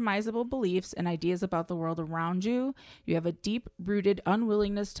uncompromisable beliefs and ideas about the world around you. You have a deep-rooted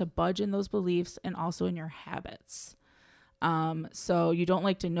unwillingness to budge in those beliefs and also in your habits. So you don't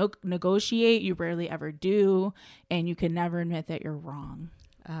like to negotiate. You rarely ever do. And you can never admit that you're wrong.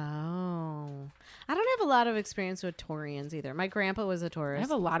 Oh. I don't have a lot of experience with Taurians either. My grandpa was a Taurus. I have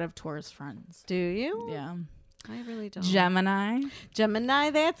a lot of Taurus friends. Do you? Yeah. I really don't.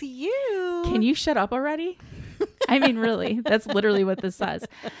 Gemini, that's you. Can you shut up already? I mean, really, that's literally what this says.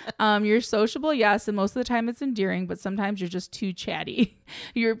 You're sociable, yes, and most of the time it's endearing, but sometimes you're just too chatty.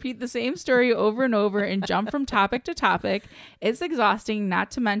 You repeat the same story over and over and jump from topic to topic. It's exhausting,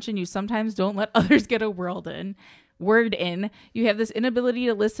 not to mention you sometimes don't let others get a word in. You have this inability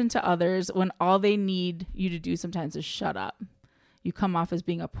to listen to others when all they need you to do sometimes is shut up. You come off as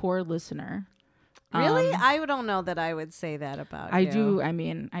being a poor listener. Really? I don't know that I would say that about you. I do. I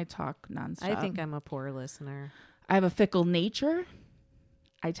mean, I talk nonstop. I think I'm a poor listener. I have a fickle nature.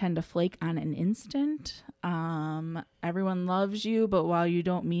 I tend to flake on an instant. Everyone loves you, but while you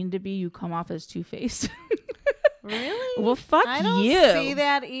don't mean to be, you come off as two-faced. Really? Well, fuck I don't you. see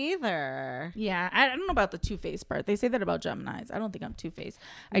that either. Yeah, I don't know about the two-faced part. They say that about Geminis. I don't think I'm two-faced.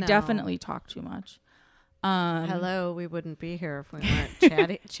 I No. definitely talk too much. Hello, we wouldn't be here if we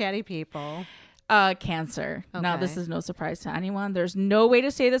weren't chatty people. Cancer. Now, this Okay. is no surprise to anyone. There's no way to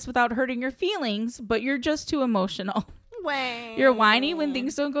say this without hurting your feelings, but you're just too emotional. You're whiny when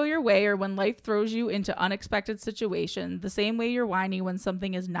things don't go your way or when life throws you into unexpected situations, the same way you're whiny when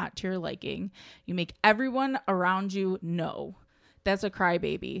something is not to your liking. You make everyone around you know. That's a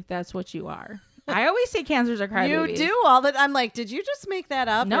crybaby. That's what you are. I always say cancers are crybabies. You do all that. I'm like, did you just make that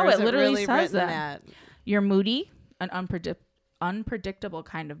up? No, or is it literally really says written that. You're moody, an unpredictable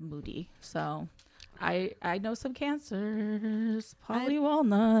kind of moody. So I know some cancers. Polly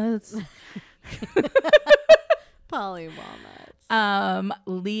walnuts. Polly walnuts.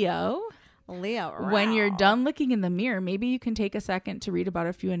 Leo. When you're wow. done looking in the mirror, maybe you can take a second to read about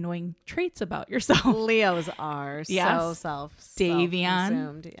a few annoying traits about yourself. Leos are so Yes. Davion.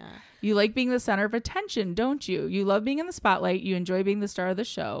 self-consumed. Yeah. You like being the center of attention, don't you? You love being in the spotlight. You enjoy being the star of the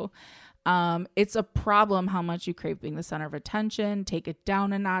show. It's a problem how much you crave being the center of attention. Take it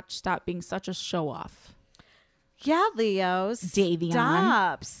down a notch. Stop being such a show off. Yeah, Leos.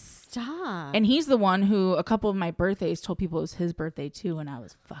 Davion. Stop. And he's the one who a couple of my birthdays told people it was his birthday too, and I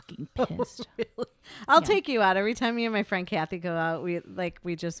was fucking pissed. I'll take you out every time you and my friend Kathy go out.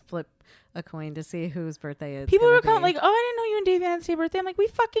 We just flip a coin to see whose birthday it's People gonna were calling be. like, "Oh, I didn't know you and David had the same birthday." I'm like, "We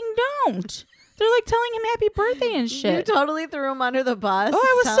fucking don't." They're like telling him happy birthday and shit. You totally threw him under the bus. Oh,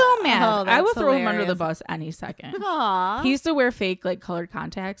 I was so mad. Oh, I will that's throw him under the hilarious. bus any second. Aw. He used to wear fake like colored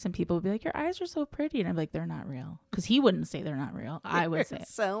contacts, and people would be like, "Your eyes are so pretty," and I'm like, "They're not real," because he wouldn't say they're not real. I would say it.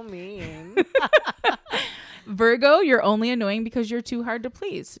 So mean. Virgo, you're only annoying because you're too hard to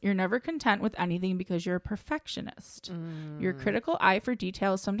please. You're never content with anything because you're a perfectionist. Your critical eye for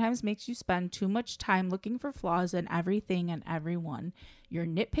details sometimes makes you spend too much time looking for flaws in everything and everyone. You're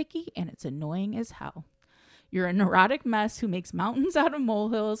nitpicky and it's annoying as hell. You're a neurotic mess who makes mountains out of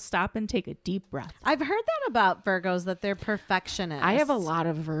molehills. Stop and take a deep breath. I've heard that about Virgos, that they're perfectionists. I have a lot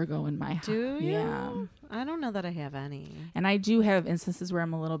of Virgo in my house. Do you? Yeah. I don't know that I have any. And I do have instances where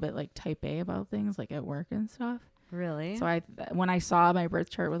I'm a little bit like type A about things, like at work and stuff. Really? So when I saw my birth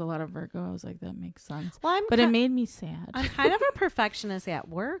chart with a lot of Virgo, I was like, that makes sense. Well, but it made me sad. I'm kind of a perfectionist at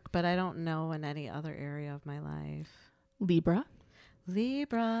work, but I don't know in any other area of my life. Libra.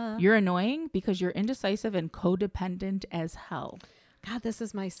 You're annoying because you're indecisive and codependent as hell. God, this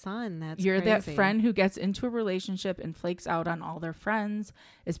is my son. That's You're that crazy. friend who gets into a relationship and flakes out on all their friends.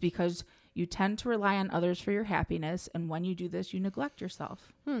 It's because you tend to rely on others for your happiness. And when you do this, you neglect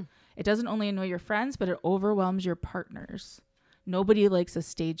yourself. It doesn't only annoy your friends, but it overwhelms your partners. Nobody likes a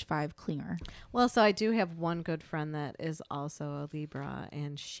stage 5 clinger. Well, so I do have one good friend that is also a Libra,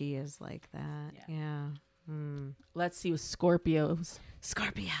 and she is like that. Yeah. Let's see with Scorpios.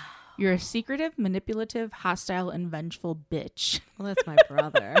 Scorpio. You're a secretive, manipulative, hostile, and vengeful bitch. Well, that's my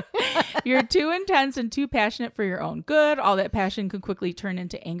brother. You're too intense and too passionate for your own good. All that passion can quickly turn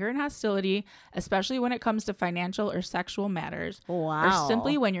into anger and hostility, especially when it comes to financial or sexual matters. Wow. Or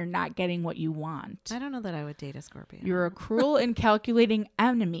simply when you're not getting what you want. I don't know that I would date a Scorpio. You're a cruel and calculating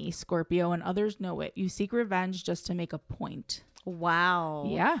enemy, Scorpio, and others know it. You seek revenge just to make a point. Wow.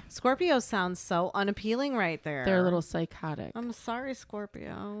 Yeah. Scorpio sounds so unappealing right there. They're a little psychotic. I'm sorry,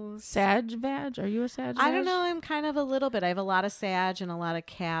 Scorpios. Sag Vag? Are you a Sag I don't Vag? know. I'm kind of a little bit. I have a lot of Sag and a lot of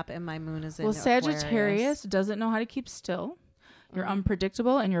Cap, and my moon is in Well, Aquarius. Sagittarius doesn't know how to keep still. You're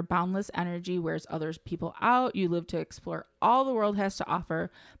unpredictable and your boundless energy wears other people out. You live to explore all the world has to offer,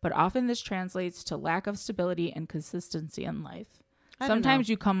 but often this translates to lack of stability and consistency in life. I don't Sometimes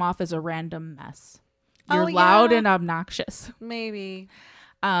know. you come off as a random mess. Oh, You're loud yeah. and obnoxious. Maybe.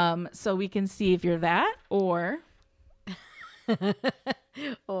 So we can see if you're that or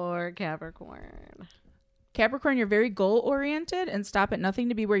Or Capricorn. Capricorn, you're very goal-oriented and stop at nothing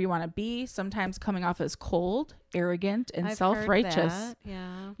to be where you want to be, sometimes coming off as cold, arrogant, and I've self-righteous. heard that.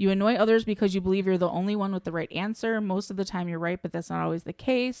 Yeah. You annoy others because you believe you're the only one with the right answer. Most of the time you're right, but that's not always the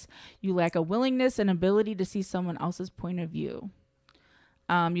case. You lack a willingness and ability to see someone else's point of view.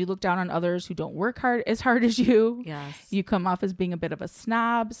 You look down on others who don't work as hard as you. Yes. You come off as being a bit of a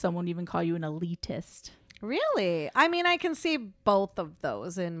snob. Someone even call you an elitist. Really? I mean, I can see both of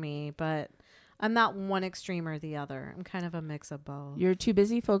those in me, but I'm not one extreme or the other. I'm kind of a mix of both. You're too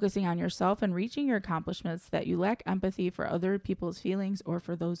busy focusing on yourself and reaching your accomplishments that you lack empathy for other people's feelings or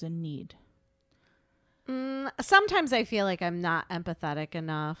for those in need. Sometimes I feel like I'm not empathetic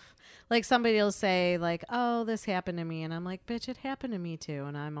enough. Like somebody will say like, oh, this happened to me. And I'm like, bitch, it happened to me too.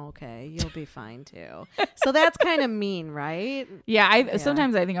 And I'm okay. You'll be fine too. So that's kind of mean, right? Yeah.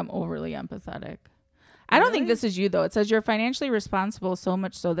 Sometimes I think I'm overly empathetic. I don't think this is you though. It says you're financially responsible so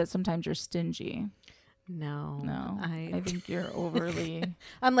much so that sometimes you're stingy. No, I think you're overly.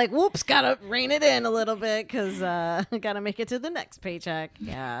 I'm like, whoops, gotta rein it in a little bit because I gotta make it to the next paycheck.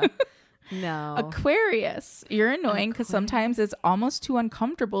 Yeah. No. Aquarius, you're annoying because sometimes it's almost too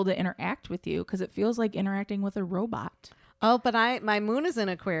uncomfortable to interact with you because it feels like interacting with a robot. Oh, but my moon is in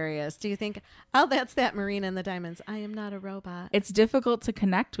Aquarius. Do you think, oh, that's that Marina and the Diamonds. I am not a robot. It's difficult to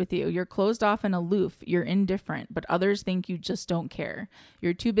connect with you. You're closed off and aloof. You're indifferent, but others think you just don't care.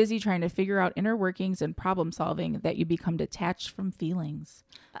 You're too busy trying to figure out inner workings and problem solving that you become detached from feelings.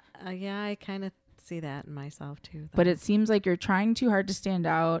 Yeah, I kind of see that in myself too. Though. But it seems like you're trying too hard to stand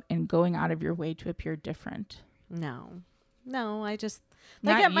out and going out of your way to appear different. No, I just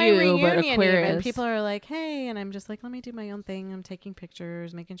Not like at my you, reunion, but Aquarius. even, people are like, "Hey," and I'm just like, "Let me do my own thing." I'm taking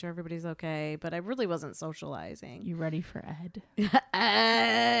pictures, making sure everybody's okay. But I really wasn't socializing. You ready for Ed?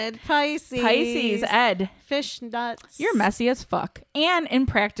 Ed, Pisces, Ed, fish nuts. You're messy as fuck and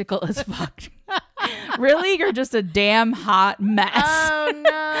impractical as fuck. Really, you're just a damn hot mess. Oh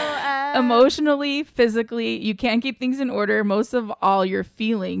no, Ed. Emotionally, physically, you can't keep things in order. Most of all, your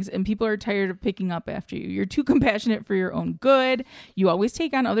feelings, and people are tired of picking up after you. You're too compassionate for your own good. You always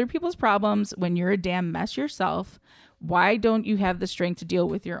take on other people's problems when you're a damn mess yourself. Why don't you have the strength to deal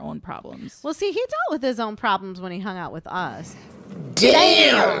with your own problems? Well, see, he dealt with his own problems when he hung out with us.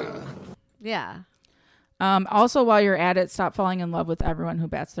 Damn! Yeah. Also, while you're at it, stop falling in love with everyone who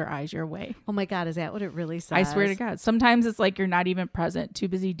bats their eyes your way. Oh my God, is that what it really says? I swear to God. Sometimes it's like you're not even present, too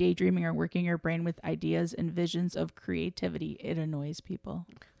busy daydreaming or working your brain with ideas and visions of creativity. It annoys people.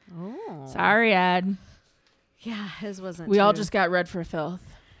 Oh. Sorry, Ed. Yeah, his wasn't. We all just got read for filth.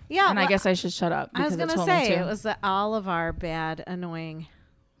 Yeah, and I guess I should shut up. I was going to say it was all of our bad, annoying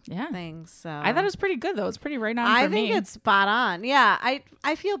things. So I thought it was pretty good though. It's pretty right on. I for think me. it's spot on. Yeah,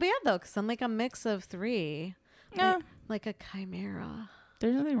 I feel bad though because I'm like a mix of three. Yeah, like a chimera.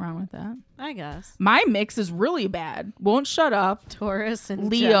 There's nothing wrong with that. I guess my mix is really bad. Won't shut up. Taurus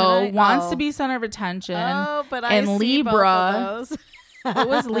and Leo Gemini. wants to be center of attention. Oh, but I and see Libra. both of those. What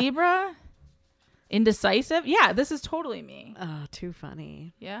was Libra? Indecisive? Yeah, this is totally me. Oh, too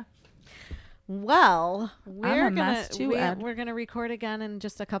funny. Yeah. Well, I'm a mess too, Ed. we're gonna record again in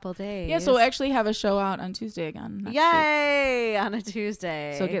just a couple days. Yeah, so we'll actually have a show out on Tuesday again. Yay! On a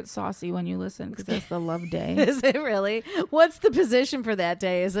Tuesday. So get saucy when you listen because that's the love day. Is it really? What's the position for that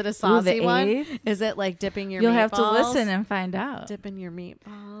day? Is it a saucy one? Is it like dipping your You'll meatballs? have to listen and find out. Dipping your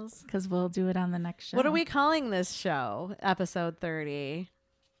meatballs. Because we'll do it on the next show. What are we calling this show? Episode 30.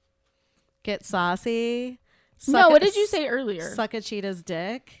 Get saucy? What did you say earlier? Suck a cheetah's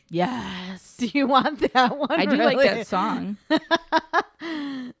dick? Yes. Do you want that one? I do really? like that song.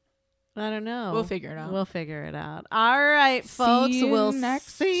 I don't know. We'll figure it out. All right, folks. See you we'll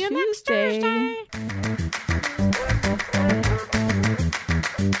next see you next Tuesday. Thursday.